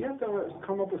narrowly. But we have to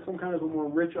come up with some kind of a more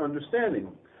rich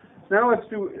understanding. Now let's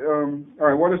do, all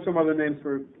right, what are some other names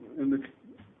for in the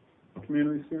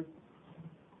community sphere?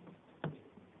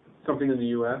 Something in the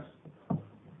U.S.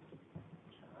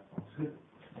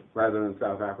 rather than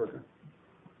South Africa?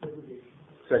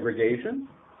 Segregation.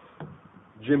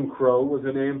 Jim Crow was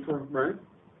a name for, right?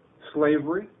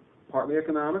 Slavery, partly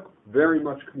economic, very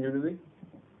much community.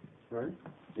 right?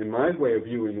 In my way of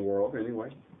viewing the world, anyway.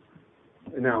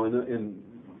 Now, in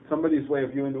somebody's way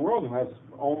of viewing the world who has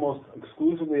almost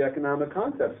exclusively economic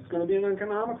concepts, it's going to be an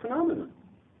economic phenomenon,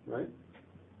 right?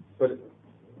 But,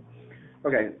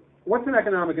 okay, what's an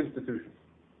economic institution?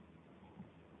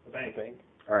 The bank.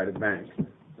 All right, a bank.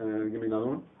 Give me another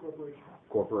one.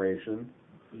 Corporation.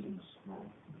 Business school.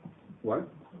 What?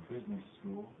 Business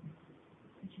school.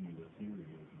 Teaching you the theory.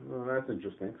 Oh, that's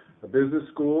interesting. A business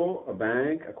school, a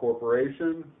bank, a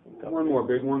corporation. One more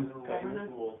big one.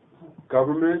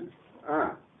 Government.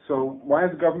 So why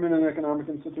is government an economic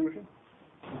institution?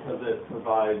 Because it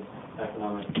provides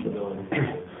economic stability.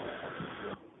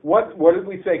 What did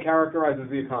we say characterizes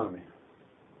the economy?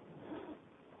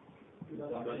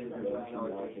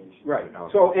 Right.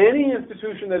 So any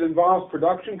institution that involves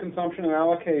production, consumption, and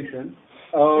allocation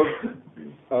of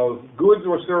goods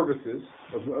or services,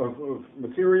 of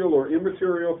material or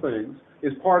immaterial things,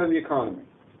 is part of the economy.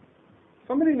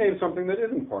 Somebody name something that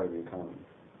isn't part of the economy.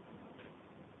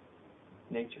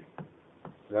 Nature.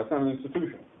 That's not an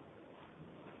institution.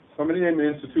 Somebody name an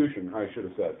institution, I should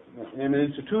have said. Name an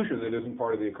institution that isn't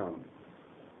part of the economy.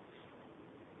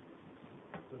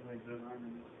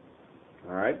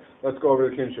 All right, let's go over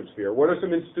to the kinship sphere. What are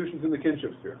some institutions in the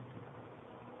kinship sphere?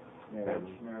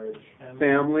 Marriage.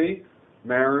 Family,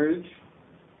 marriage,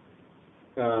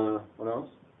 what else?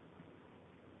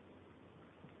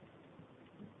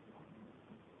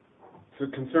 So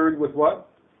concerned with what?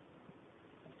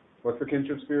 What's the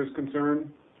kinship sphere's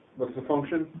concern? What's the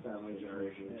function? Family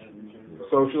generation.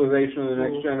 Socialization of the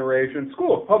next generation.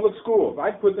 School, public schools.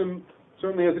 I'd put them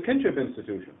certainly as a kinship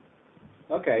institution.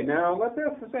 Okay, now let's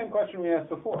ask the same question we asked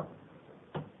before.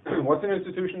 What's an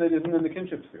institution that isn't in the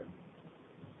kinship sphere?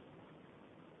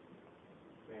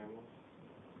 Family.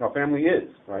 No, family is,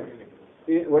 right?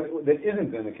 That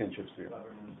isn't in the kinship sphere?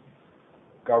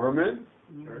 Government?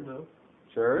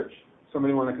 Church?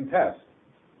 Somebody want to contest?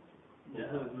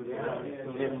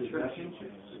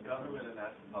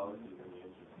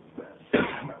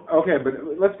 Okay, but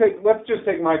let's just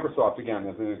take Microsoft again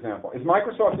as an example. Is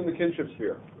Microsoft in the kinship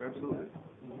sphere? Absolutely.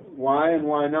 Why and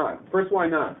why not? First, why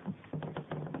not?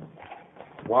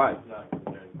 Why?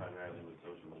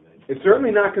 It's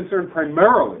certainly not concerned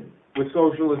primarily with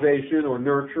socialization or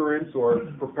nurturance or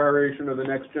preparation of the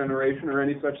next generation or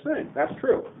any such thing. That's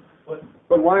true.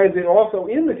 But why is it also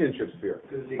in the kinship sphere?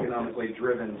 Because it's economically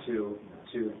driven to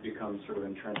become sort of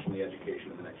entrenched in the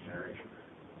education of the next generation.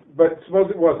 But suppose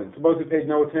it wasn't. Suppose it paid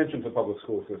no attention to public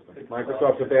school system.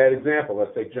 Microsoft's a bad example.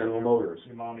 Let's take General Motors.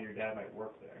 Your mom and your dad might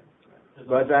work there.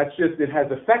 But that's just, it has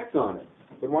effects on it.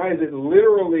 But why is it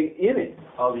literally in it?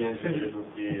 All the engineers and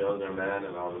CEOs are men,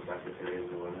 and all the secretaries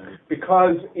are women.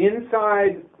 Because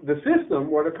inside the system,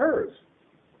 what occurs?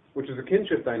 Which is a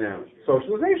kinship dynamic.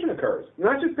 Socialization occurs.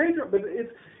 Not just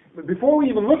but before we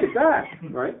even look at that,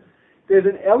 right, there's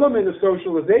an element of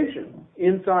socialization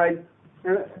inside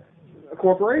a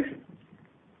corporation.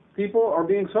 People are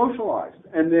being socialized,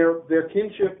 and their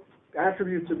kinship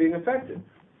attributes are being affected.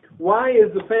 Why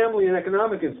is the family an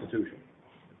economic institution?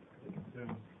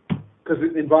 Because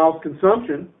it involves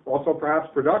consumption, also perhaps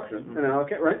production, and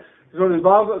allocate, right? So it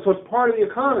involves, so it's part of the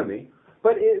economy.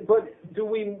 But do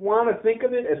we want to think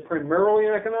of it as primarily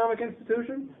an economic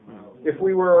institution? If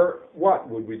we were, what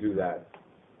would we do that?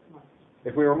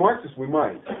 If we were Marxists, we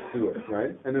might do it,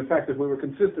 right? And in fact, if we were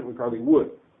consistent, we probably would.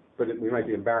 But we might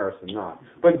be embarrassed and not.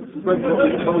 But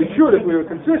we should if we were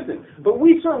consistent. But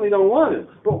we certainly don't want to.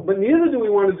 But neither do we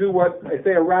want to do what, I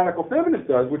say, a radical feminist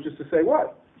does, which is to say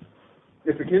what?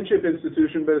 It's a kinship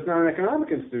institution, but it's not an economic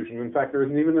institution. In fact, there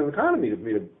isn't even an economy to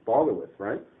be to bother with,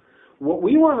 right? What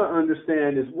we want to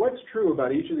understand is what's true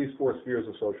about each of these four spheres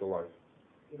of social life.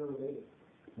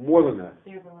 More than that.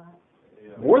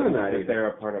 More than that. If they're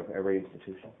a part of every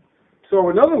institution. So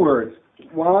in other words,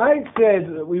 while I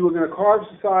said that we were going to carve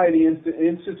society into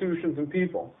institutions and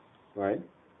people, right,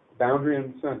 boundary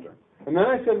and center, and then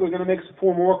I said we're going to make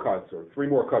 4 more cuts, or 3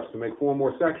 more cuts to make 4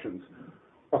 more sections,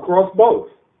 across both,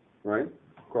 right,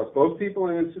 across both people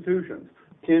and institutions,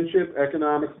 kinship,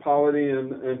 economics, polity,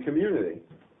 and community.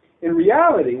 In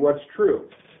reality, what's true?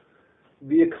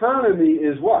 The economy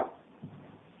is what?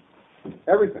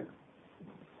 Everything.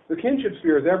 The kinship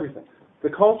sphere is everything. The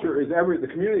culture is the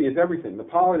community is everything. The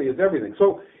polity is everything.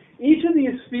 So each of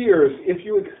these spheres, if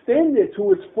you extend it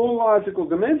to its full logical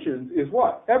dimensions, is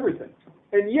what? Everything.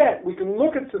 And yet, we can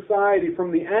look at society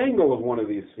from the angle of one of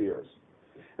these spheres.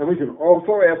 And we can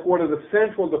also ask what are the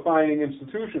central defining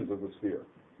institutions of the sphere.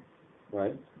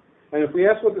 Right? And if we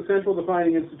ask what the central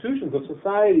defining institutions of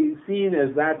society is seen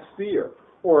as that sphere,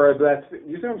 or as that,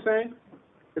 you see what I'm saying?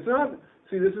 It's not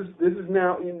See, this is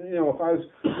now, if I was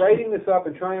writing this up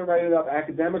and trying to write it up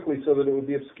academically so that it would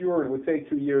be obscure and it would take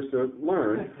 2 years to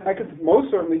learn, I could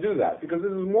most certainly do that, because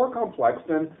this is more complex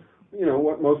than,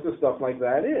 what most of the stuff like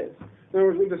that is. In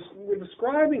other words, we're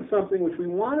describing something which we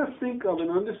want to think of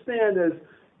and understand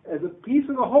as a piece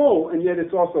of the whole, and yet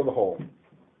it's also the whole.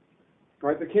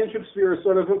 Right? The kinship sphere is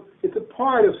sort of it's a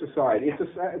part of society.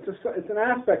 It's an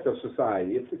aspect of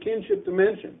society. It's the kinship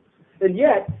dimension, and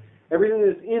yet everything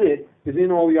that's in it is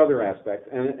in all the other aspects,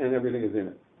 and everything is in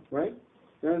it. Right?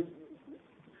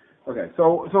 Okay.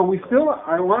 So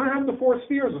I want to have the 4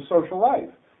 spheres of social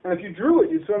life, and if you drew it,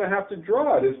 you sort of have to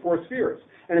draw it as 4 spheres.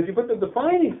 And if you put the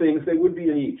defining things, they would be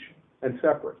in each and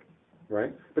separate.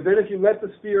 Right? But then if you let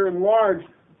the sphere enlarge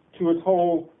to its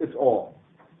whole, it's all.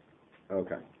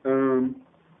 Okay.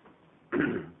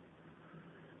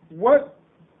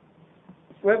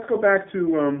 Let's go back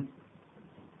to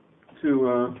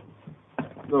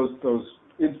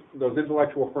those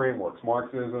intellectual frameworks: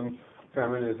 Marxism,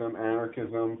 feminism,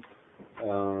 anarchism,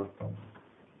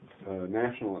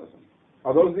 nationalism.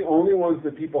 Are those the only ones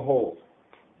that people hold?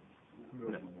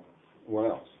 What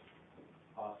else?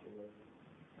 All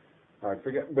right,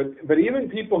 forget. But even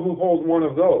people who hold one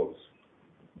of those.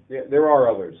 Yeah, there are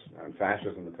others,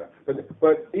 fascism,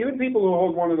 but even people who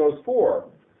hold one of those 4,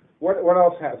 what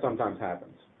else sometimes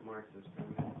happens? Marxist.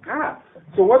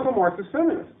 So what's a Marxist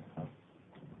feminist?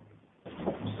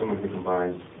 Someone who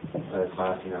combines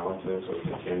class analysis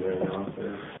with gender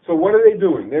analysis. So what are they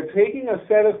doing? They're taking a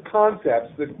set of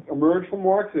concepts that emerge from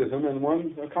Marxism and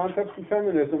a concept from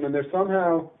feminism, and they're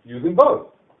somehow using both.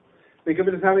 Think of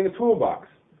it as having a toolbox.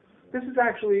 This is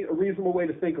actually a reasonable way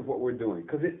to think of what we're doing,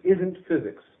 because it isn't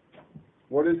physics.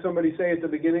 What did somebody say at the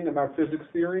beginning about physics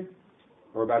theory?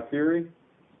 Or about theory?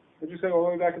 What did you say all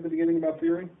the way back at the beginning about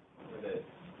theory?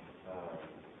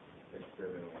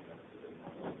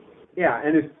 Yeah,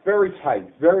 and it's very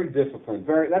tight, very disciplined.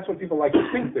 That's what people like to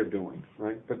think they're doing,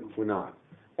 right? But we're not.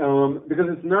 Because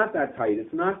it's not that tight,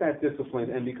 it's not that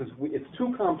disciplined, and because it's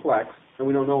too complex and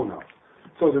we don't know enough.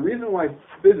 So the reason why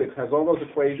physics has all those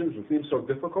equations and seems so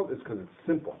difficult is because it's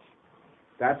simple.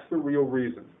 That's the real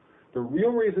reason. The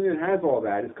real reason it has all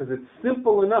that is because it's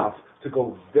simple enough to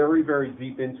go very, very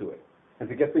deep into it and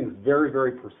to get things very,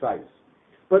 very precise.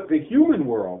 But the human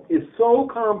world is so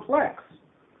complex,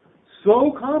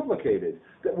 so complicated,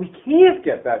 that we can't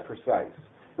get that precise,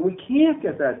 and we can't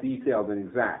get that detailed and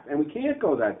exact, and we can't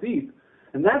go that deep,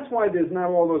 and that's why there's not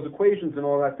all those equations and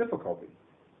all that difficulty.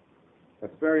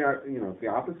 That's very, it's the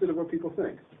opposite of what people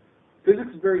think.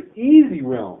 Physics is a very easy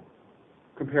realm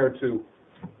compared to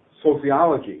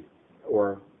sociology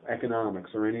or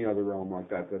economics or any other realm like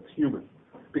that that's human,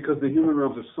 because the human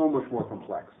realms are so much more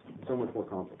complex, so much more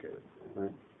complicated.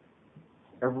 Right?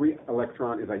 Every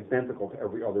electron is identical to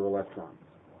every other electron.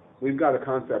 We've got a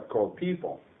concept called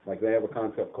people, like they have a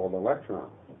concept called electron,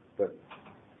 but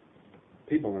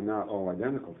people are not all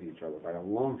identical to each other by a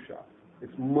long shot.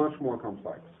 It's much more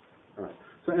complex. All right.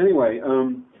 So anyway,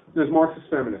 there's Marxist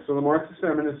feminists. So the Marxist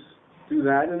feminists do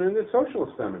that, and then there's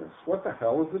socialist feminists. What the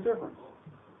hell is the difference?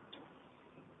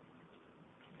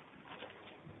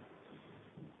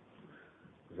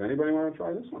 Does anybody want to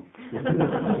try this one?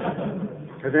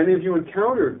 Have any of you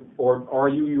encountered, or are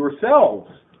you yourselves,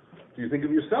 do you think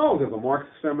of yourselves as a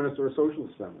Marxist feminist or a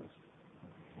socialist feminist?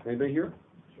 Anybody here?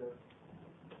 Sure.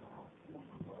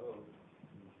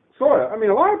 Sort of. I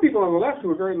mean, a lot of people on the left who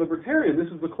are very libertarian,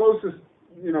 this is the closest,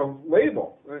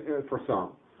 label for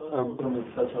some. Socialism is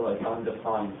such a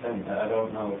undefined thing. I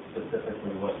don't know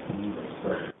specifically what to mean.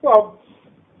 Well,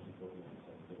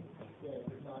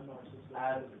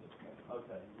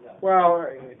 well,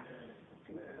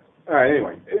 all right,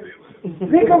 anyway.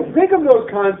 Think of those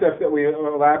concepts that we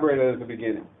elaborated at the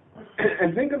beginning.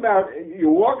 And think about, you're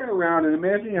walking around and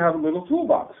imagine you have a little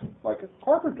toolbox, like a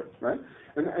carpenter, right?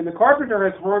 And the carpenter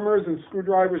has hammers and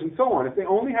screwdrivers and so on. If they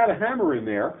only had a hammer in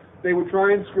there, they would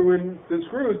try and screw in the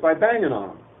screws by banging on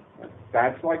them. Right?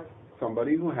 That's like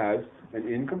somebody who has an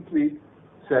incomplete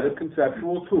set of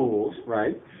conceptual tools,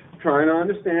 right? Trying to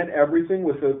understand everything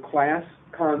with a class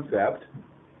concept,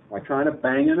 like trying to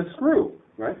bang in a screw,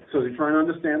 right? So they're trying to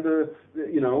understand the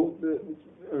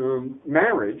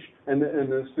marriage and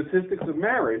the statistics of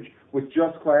marriage with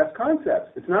just class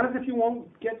concepts. It's not as if you won't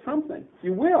get something.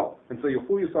 You will. And so you'll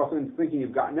fool yourself into thinking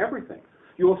you've gotten everything.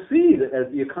 You'll see that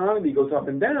as the economy goes up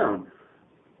and down,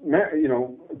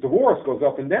 divorce goes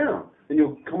up and down. And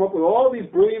you'll come up with all these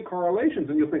brilliant correlations,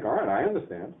 and you'll think, all right, I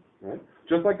understand, right?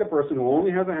 Just like the person who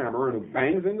only has a hammer and who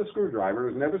bangs in the screwdriver,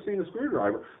 who's never seen a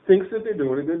screwdriver, thinks that they're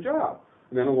doing a good job.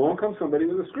 And then along comes somebody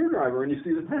with a screwdriver, and you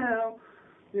see that,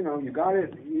 you got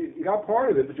it, you got part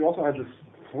of it, but you also had this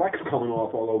flecks coming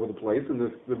off all over the place, and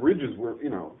the ridges were, you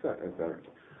know, et cetera.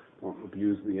 Don't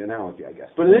abuse the analogy, I guess.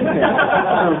 But in any case,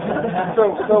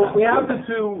 so we have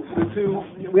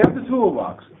we have the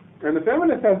toolbox, and the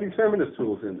feminist has these feminist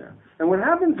tools in there. And what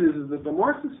happens is that the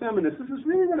Marxist feminists, this is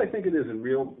really what I think it is in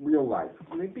real life.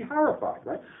 And they'd be horrified,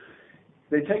 right?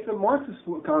 They take the Marxist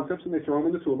concepts and they throw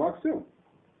them in the toolbox too,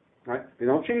 right? They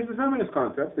don't change the feminist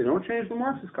concepts. They don't change the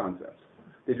Marxist concepts.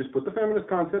 They just put the feminist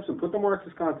concepts and put the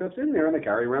Marxist concepts in there, and they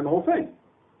carry around the whole thing.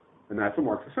 And that's a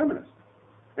Marxist feminist.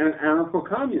 And an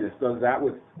anarcho-communist does that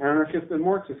with anarchist and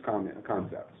Marxist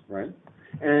concepts, right?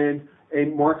 And a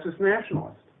Marxist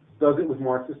nationalist does it with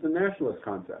Marxist and nationalist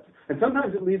concepts. And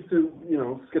sometimes it leads to, you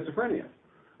know, schizophrenia.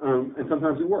 And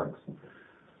sometimes it works.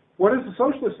 What is the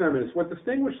socialist feminist? What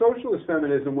distinguished socialist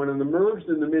feminism when it emerged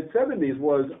in the mid-70s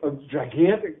was a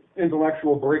gigantic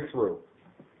intellectual breakthrough.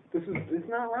 It's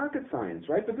not rocket science,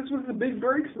 right? But this was a big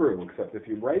breakthrough, except if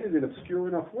you write it in obscure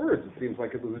enough words, it seems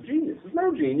like it was a genius. It's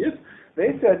no genius.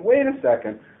 They said, wait a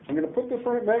second, I'm going to put the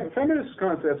feminist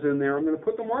concepts in there, I'm going to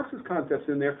put the Marxist concepts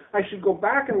in there. I should go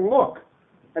back and look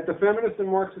at the feminist and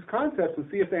Marxist concepts and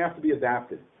see if they have to be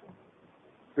adapted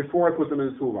before I put them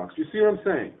in the toolbox. Do you see what I'm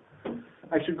saying?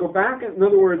 I should go back, in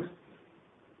other words,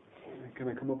 can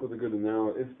I come up with a good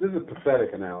analogy? This is a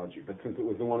pathetic analogy, but since it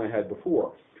was the one I had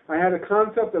before. I had a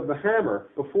concept of the hammer.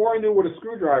 Before I knew what a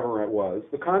screwdriver was,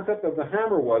 the concept of the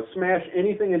hammer was smash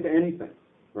anything into anything,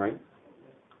 right?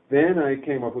 Then I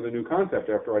came up with a new concept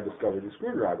after I discovered the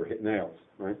screwdriver, hit nails,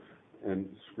 right, and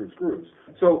screws.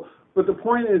 So, but the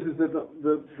point is that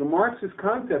the Marxist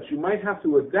concepts, you might have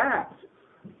to adapt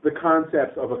the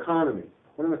concepts of economy,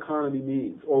 what an economy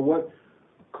means, or what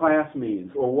class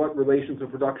means, or what relations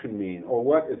of production mean, or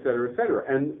what, et cetera, et cetera.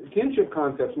 And kinship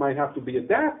concepts might have to be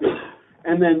adapted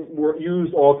and then were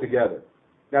used all together.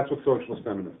 That's what socialist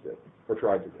feminists did, or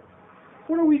tried to do.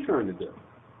 What are we trying to do?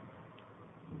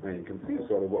 And you can see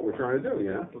sort of what we're trying to do,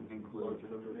 yeah?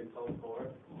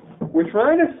 We're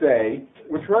trying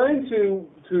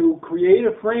to create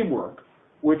a framework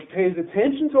which pays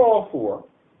attention to all four.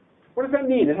 What does that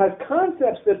mean? It has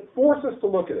concepts that force us to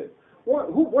look at it.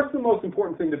 What's the most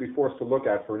important thing to be forced to look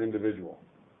at for an individual?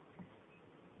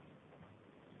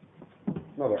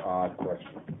 Another odd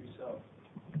question.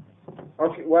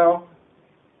 Okay, well,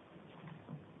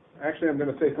 actually I'm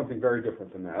going to say something very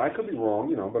different than that. I could be wrong,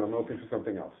 you know, but I'm looking for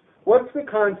something else. What's the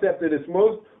concept that is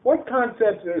what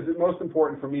concept is it most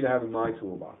important for me to have in my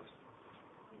toolbox?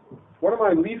 What am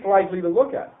I least likely to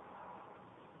look at?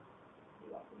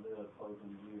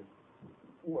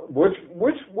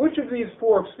 Which of these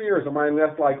four spheres am I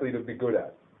less likely to be good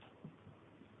at?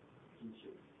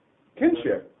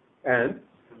 Kinship and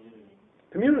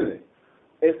community.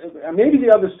 Maybe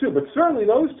the others too, but certainly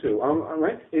those two.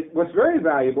 Right? What's very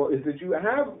valuable is that you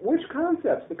have which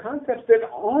concepts? The concepts that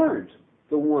aren't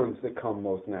the ones that come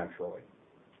most naturally.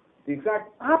 The exact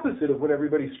opposite of what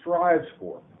everybody strives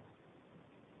for.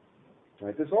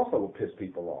 Right? This also will piss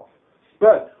people off.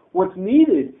 But what's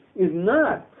needed is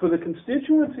not for the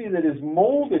constituency that is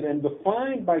molded and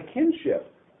defined by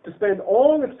kinship to spend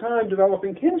all its time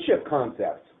developing kinship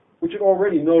concepts, which it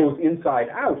already knows inside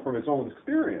out from its own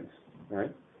experience.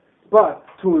 Right? But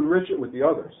to enrich it with the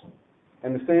others.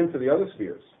 And the same for the other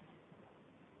spheres.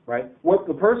 Right? What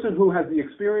the person who has the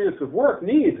experience of work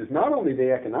needs is not only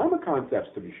the economic concepts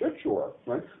to be sure,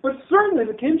 right? But certainly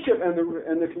the kinship and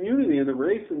the community and the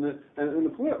race and the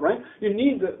political, right? You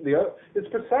need the other. It's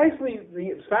precisely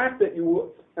the fact that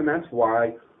and that's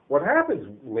why what happens,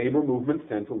 labor movements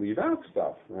tend to leave out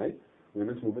stuff, right?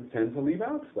 Women's movements tend to leave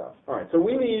out stuff. All right, so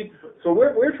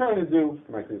we're trying to do,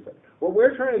 what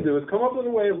we're trying to do is come up with a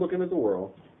way of looking at the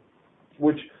world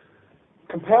which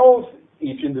compels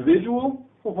each individual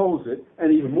who holds it,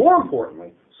 and even more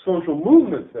importantly, social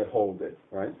movements that hold it,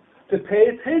 right, to pay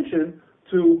attention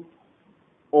to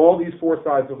all these four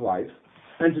sides of life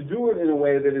and to do it in a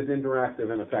way that is interactive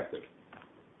and effective,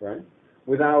 right,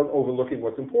 without overlooking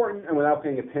what's important and without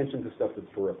paying attention to stuff that's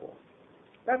peripheral.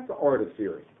 That's the art of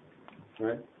theory.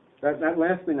 Right? That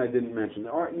last thing I didn't mention.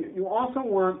 You also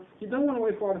you don't want to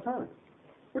waste a lot of time.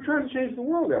 We're trying to change the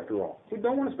world after all. We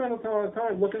don't want to spend a lot of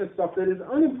time looking at stuff that is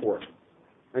unimportant.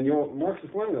 And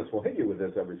Marxist-Leninists will hit you with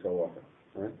this every so often.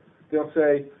 Right? They'll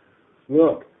say,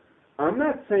 look, I'm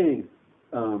not saying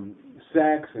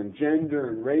sex and gender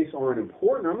and race aren't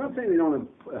important. I'm not saying they don't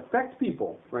affect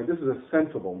people. Right? This is a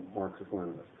sensible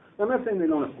Marxist-Leninist. I'm not saying they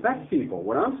don't affect people.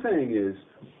 What I'm saying is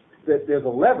that there's a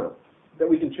lever that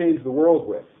we can change the world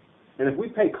with. And if we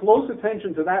pay close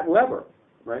attention to that lever,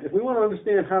 right, if we want to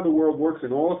understand how the world works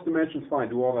in all its dimensions, fine,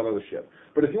 do all that other shit.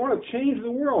 But if you want to change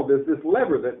the world, there's this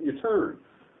lever that you turn,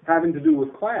 having to do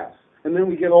with class. And then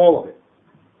we get all of it.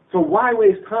 So why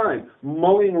waste time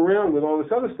mulling around with all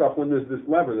this other stuff when there's this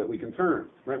lever that we can turn,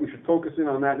 right? We should focus in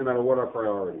on that no matter what our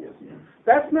priority is.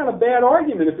 That's not a bad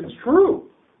argument if it's true.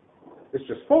 It's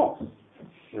just false,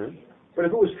 right? But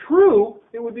if it was true,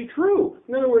 it would be true.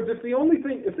 In other words, if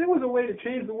there was a way to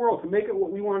change the world, to make it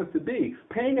what we want it to be,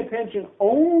 paying attention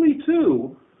only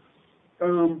to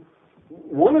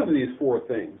one of these four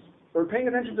things, or paying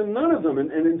attention to none of them,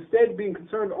 and instead being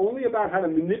concerned only about how to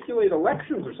manipulate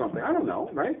elections or something, I don't know,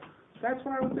 right? That's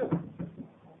what I would do.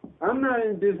 I'm not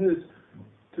in business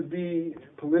to be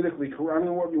politically correct. I don't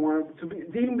know what you want to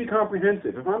even be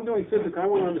comprehensive. If I'm doing physics, I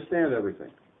want to understand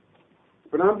everything.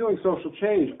 But I'm doing social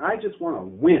change. I just want to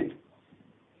win.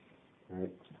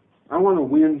 Right? I want to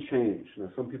win change. Now,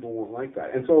 some people won't like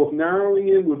that. And so if narrowing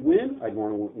in would win, I'd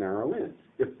want to narrow in.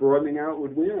 If broadening out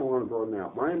would win, I want to broaden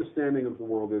out. My understanding of the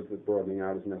world is that broadening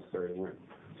out is necessary to win.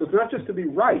 So it's not just to be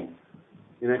right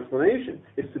in explanation.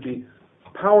 It's to be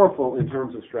powerful in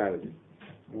terms of strategy.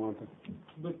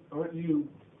 But aren't you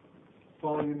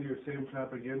falling into your same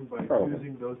trap again by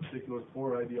using those particular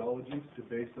four ideologies to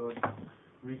base on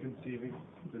reconceiving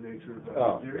the nature of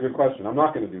that theory? Good question. I'm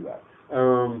not going to do that.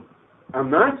 I'm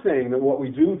not saying that what we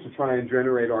do to try and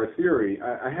generate our theory,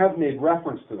 I have made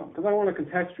reference to them, because I want to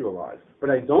contextualize. But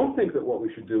I don't think that what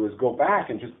we should do is go back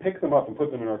and just pick them up and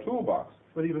put them in our toolbox.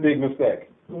 But even big mistake.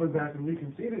 Going back and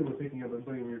reconceiving them and picking up and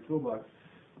putting them in your toolbox,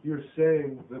 you're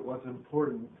saying that what's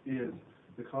important is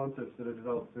the concepts that are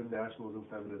developed in nationalism,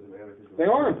 feminism, anarchism. They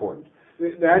are important.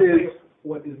 That is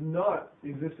what is not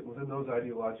existent within those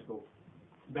ideological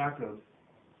backgrounds.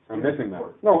 I'm missing that.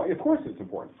 No, of course it's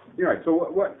important. You're right. So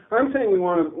what I'm saying, we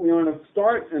want to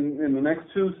start in the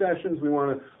next two sessions. We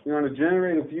want to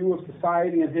generate a view of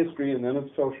society and history, and then of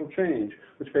social change,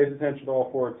 which pays attention to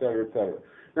all four, et cetera, et cetera.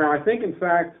 Now, I think in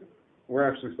fact we're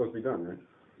actually supposed to be done, right?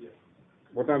 Yeah.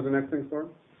 What time's the next thing start?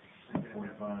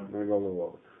 45. I'm going to go a little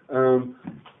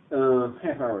over.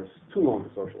 Half hours, too long to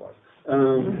socialize.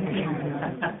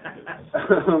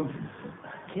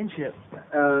 Kinship.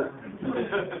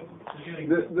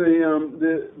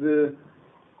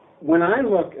 When I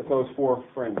look at those four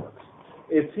frameworks,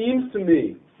 it seems to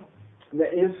me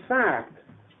that in fact,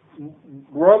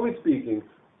 broadly speaking,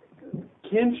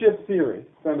 kinship theory,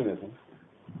 feminism,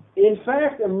 in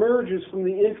fact emerges from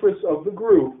the interests of the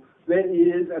group that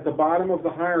is at the bottom of the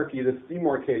hierarchy that's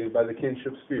demarcated by the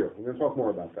kinship sphere. We're going to talk more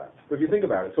about that. But if you think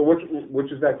about it, so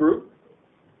which is that group?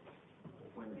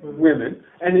 Women.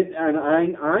 And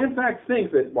I in fact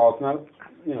think that, while it's not,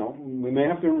 we may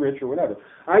have to enrich or whatever,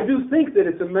 I do think that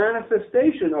it's a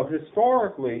manifestation of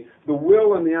historically the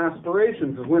will and the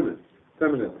aspirations of women,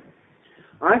 feminism.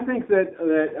 I think that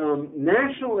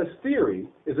nationalist theory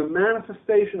is a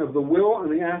manifestation of the will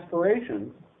and the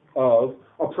aspirations of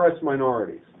oppressed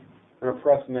minorities and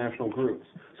oppressed national groups.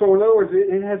 So in other words,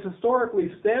 it has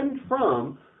historically stemmed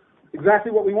from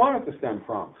exactly what we want it to stem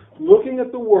from. Looking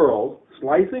at the world,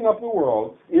 slicing up the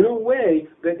world in a way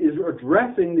that is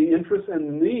addressing the interests and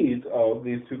the needs of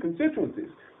these two constituencies.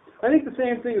 I think the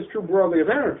same thing is true broadly of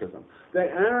anarchism. That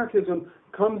anarchism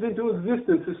comes into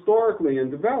existence historically and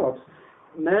develops,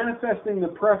 manifesting the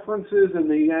preferences and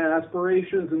the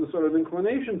aspirations and the sort of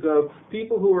inclinations of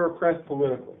people who are oppressed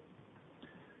politically.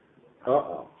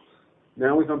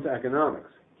 Now we come to economics.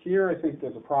 Here I think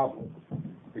there's a problem,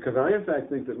 because I in fact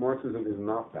think that Marxism is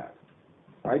not that.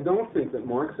 I don't think that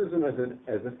Marxism as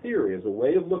a theory, as a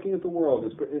way of looking at the world,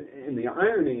 and the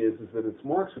irony is that it's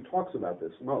Marx who talks about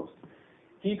this most.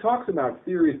 He talks about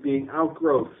theories being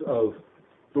outgrowths of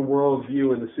the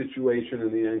worldview and the situation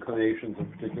and the inclinations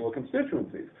of particular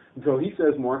constituencies. And so he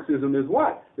says Marxism is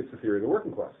what? It's the theory of the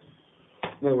working class.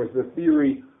 In other words, the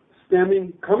theory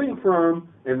coming from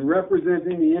and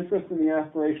representing the interests and the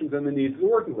aspirations and the needs of the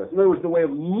working class. In other words, the way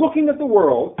of looking at the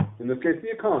world, in this case the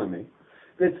economy,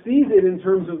 that sees it in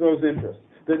terms of those interests,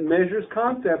 that measures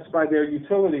concepts by their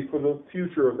utility for the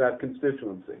future of that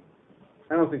constituency.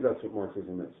 I don't think that's what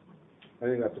Marxism is. I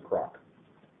think that's a crock,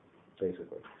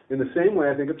 basically. In the same way,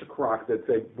 I think it's a crock that,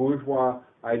 say, bourgeois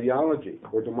ideology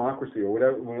or democracy or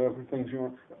whatever things you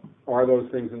want are those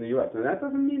things in the U.S. Now, that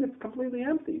doesn't mean it's completely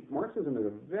empty. Marxism is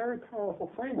a very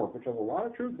powerful framework which has a lot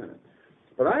of truth in it.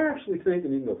 But I actually think,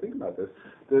 and you can go think about this,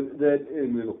 that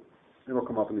it'll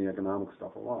come up in the economic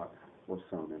stuff a lot, or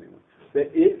some anyway, that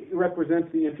it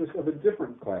represents the interests of a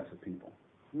different class of people,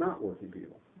 not working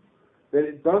people.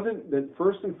 That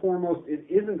first and foremost, it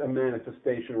isn't a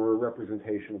manifestation or a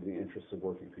representation of the interests of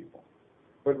working people,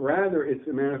 but rather it's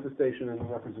a manifestation and a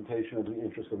representation of the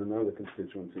interests of another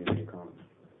constituency in the economy.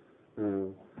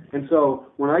 And so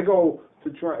when I go to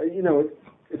try,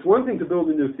 it's one thing to build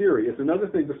a new theory, it's another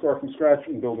thing to start from scratch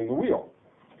and building the wheel.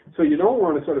 So you don't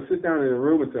want to sort of sit down in a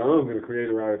room and say, oh, I'm going to create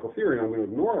a radical theory, and I'm going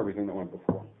to ignore everything that went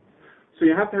before. So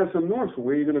you have to have some norms for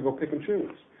where you're going to go pick and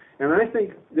choose. And I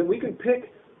think that we can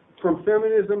pick from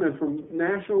feminism and from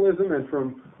nationalism and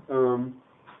from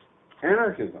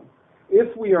anarchism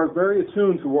if we are very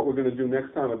attuned to what we're going to do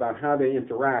next time about how they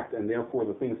interact and therefore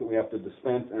the things that we have to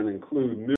dispense and include new.